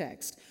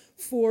pretext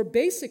for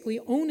basically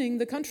owning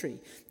the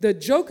country. The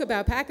joke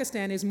about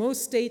Pakistan is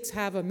most states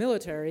have a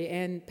military,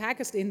 and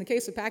in the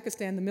case of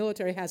Pakistan, the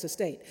military has a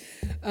state.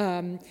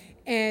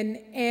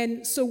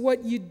 And so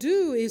what you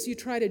do is you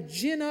try to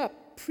gin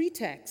up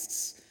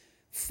pretexts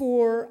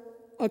for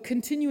a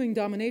continuing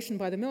domination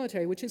by the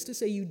military, which is to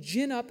say you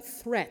gin up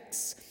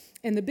threats.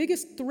 And the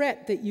biggest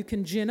threat that you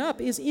can gin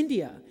up is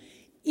India.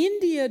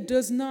 India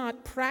does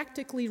not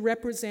practically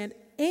represent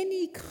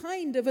any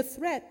kind of a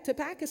threat to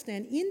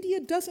Pakistan. India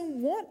doesn't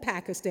want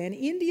Pakistan.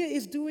 India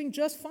is doing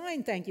just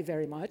fine, thank you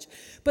very much.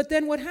 But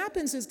then what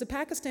happens is the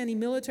Pakistani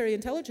military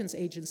intelligence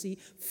agency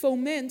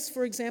foments,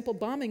 for example,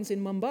 bombings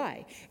in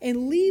Mumbai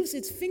and leaves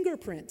its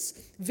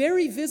fingerprints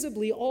very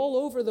visibly all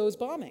over those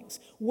bombings.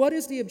 What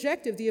is the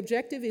objective? The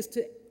objective is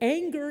to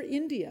anger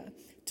India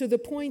to the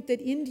point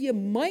that India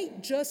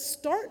might just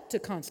start to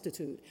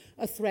constitute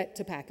a threat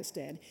to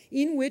Pakistan,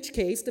 in which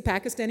case the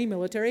Pakistani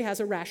military has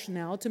a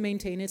rationale to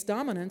maintain its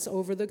dominance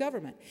over the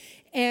government.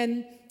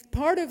 And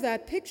part of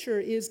that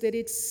picture is that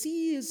it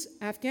sees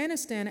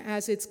Afghanistan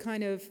as its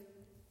kind of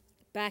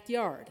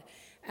backyard,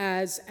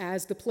 as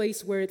the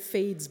place where it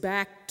fades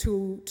back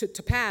to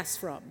pass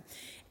from.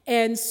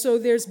 And so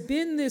there's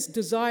been this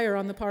desire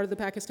on the part of the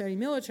Pakistani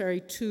military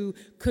to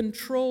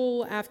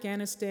control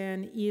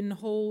Afghanistan in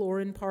whole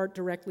or in part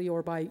directly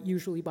or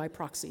usually by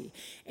proxy.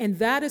 And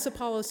that is a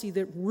policy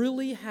that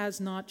really has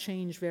not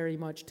changed very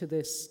much to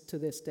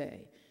this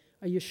day.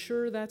 Are you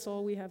sure that's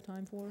all we have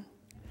time for?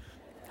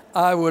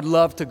 I would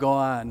love to go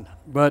on,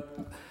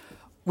 but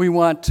we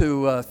want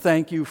to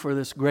thank you for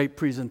this great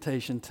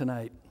presentation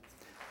tonight.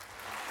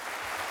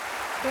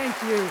 Thank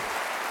you.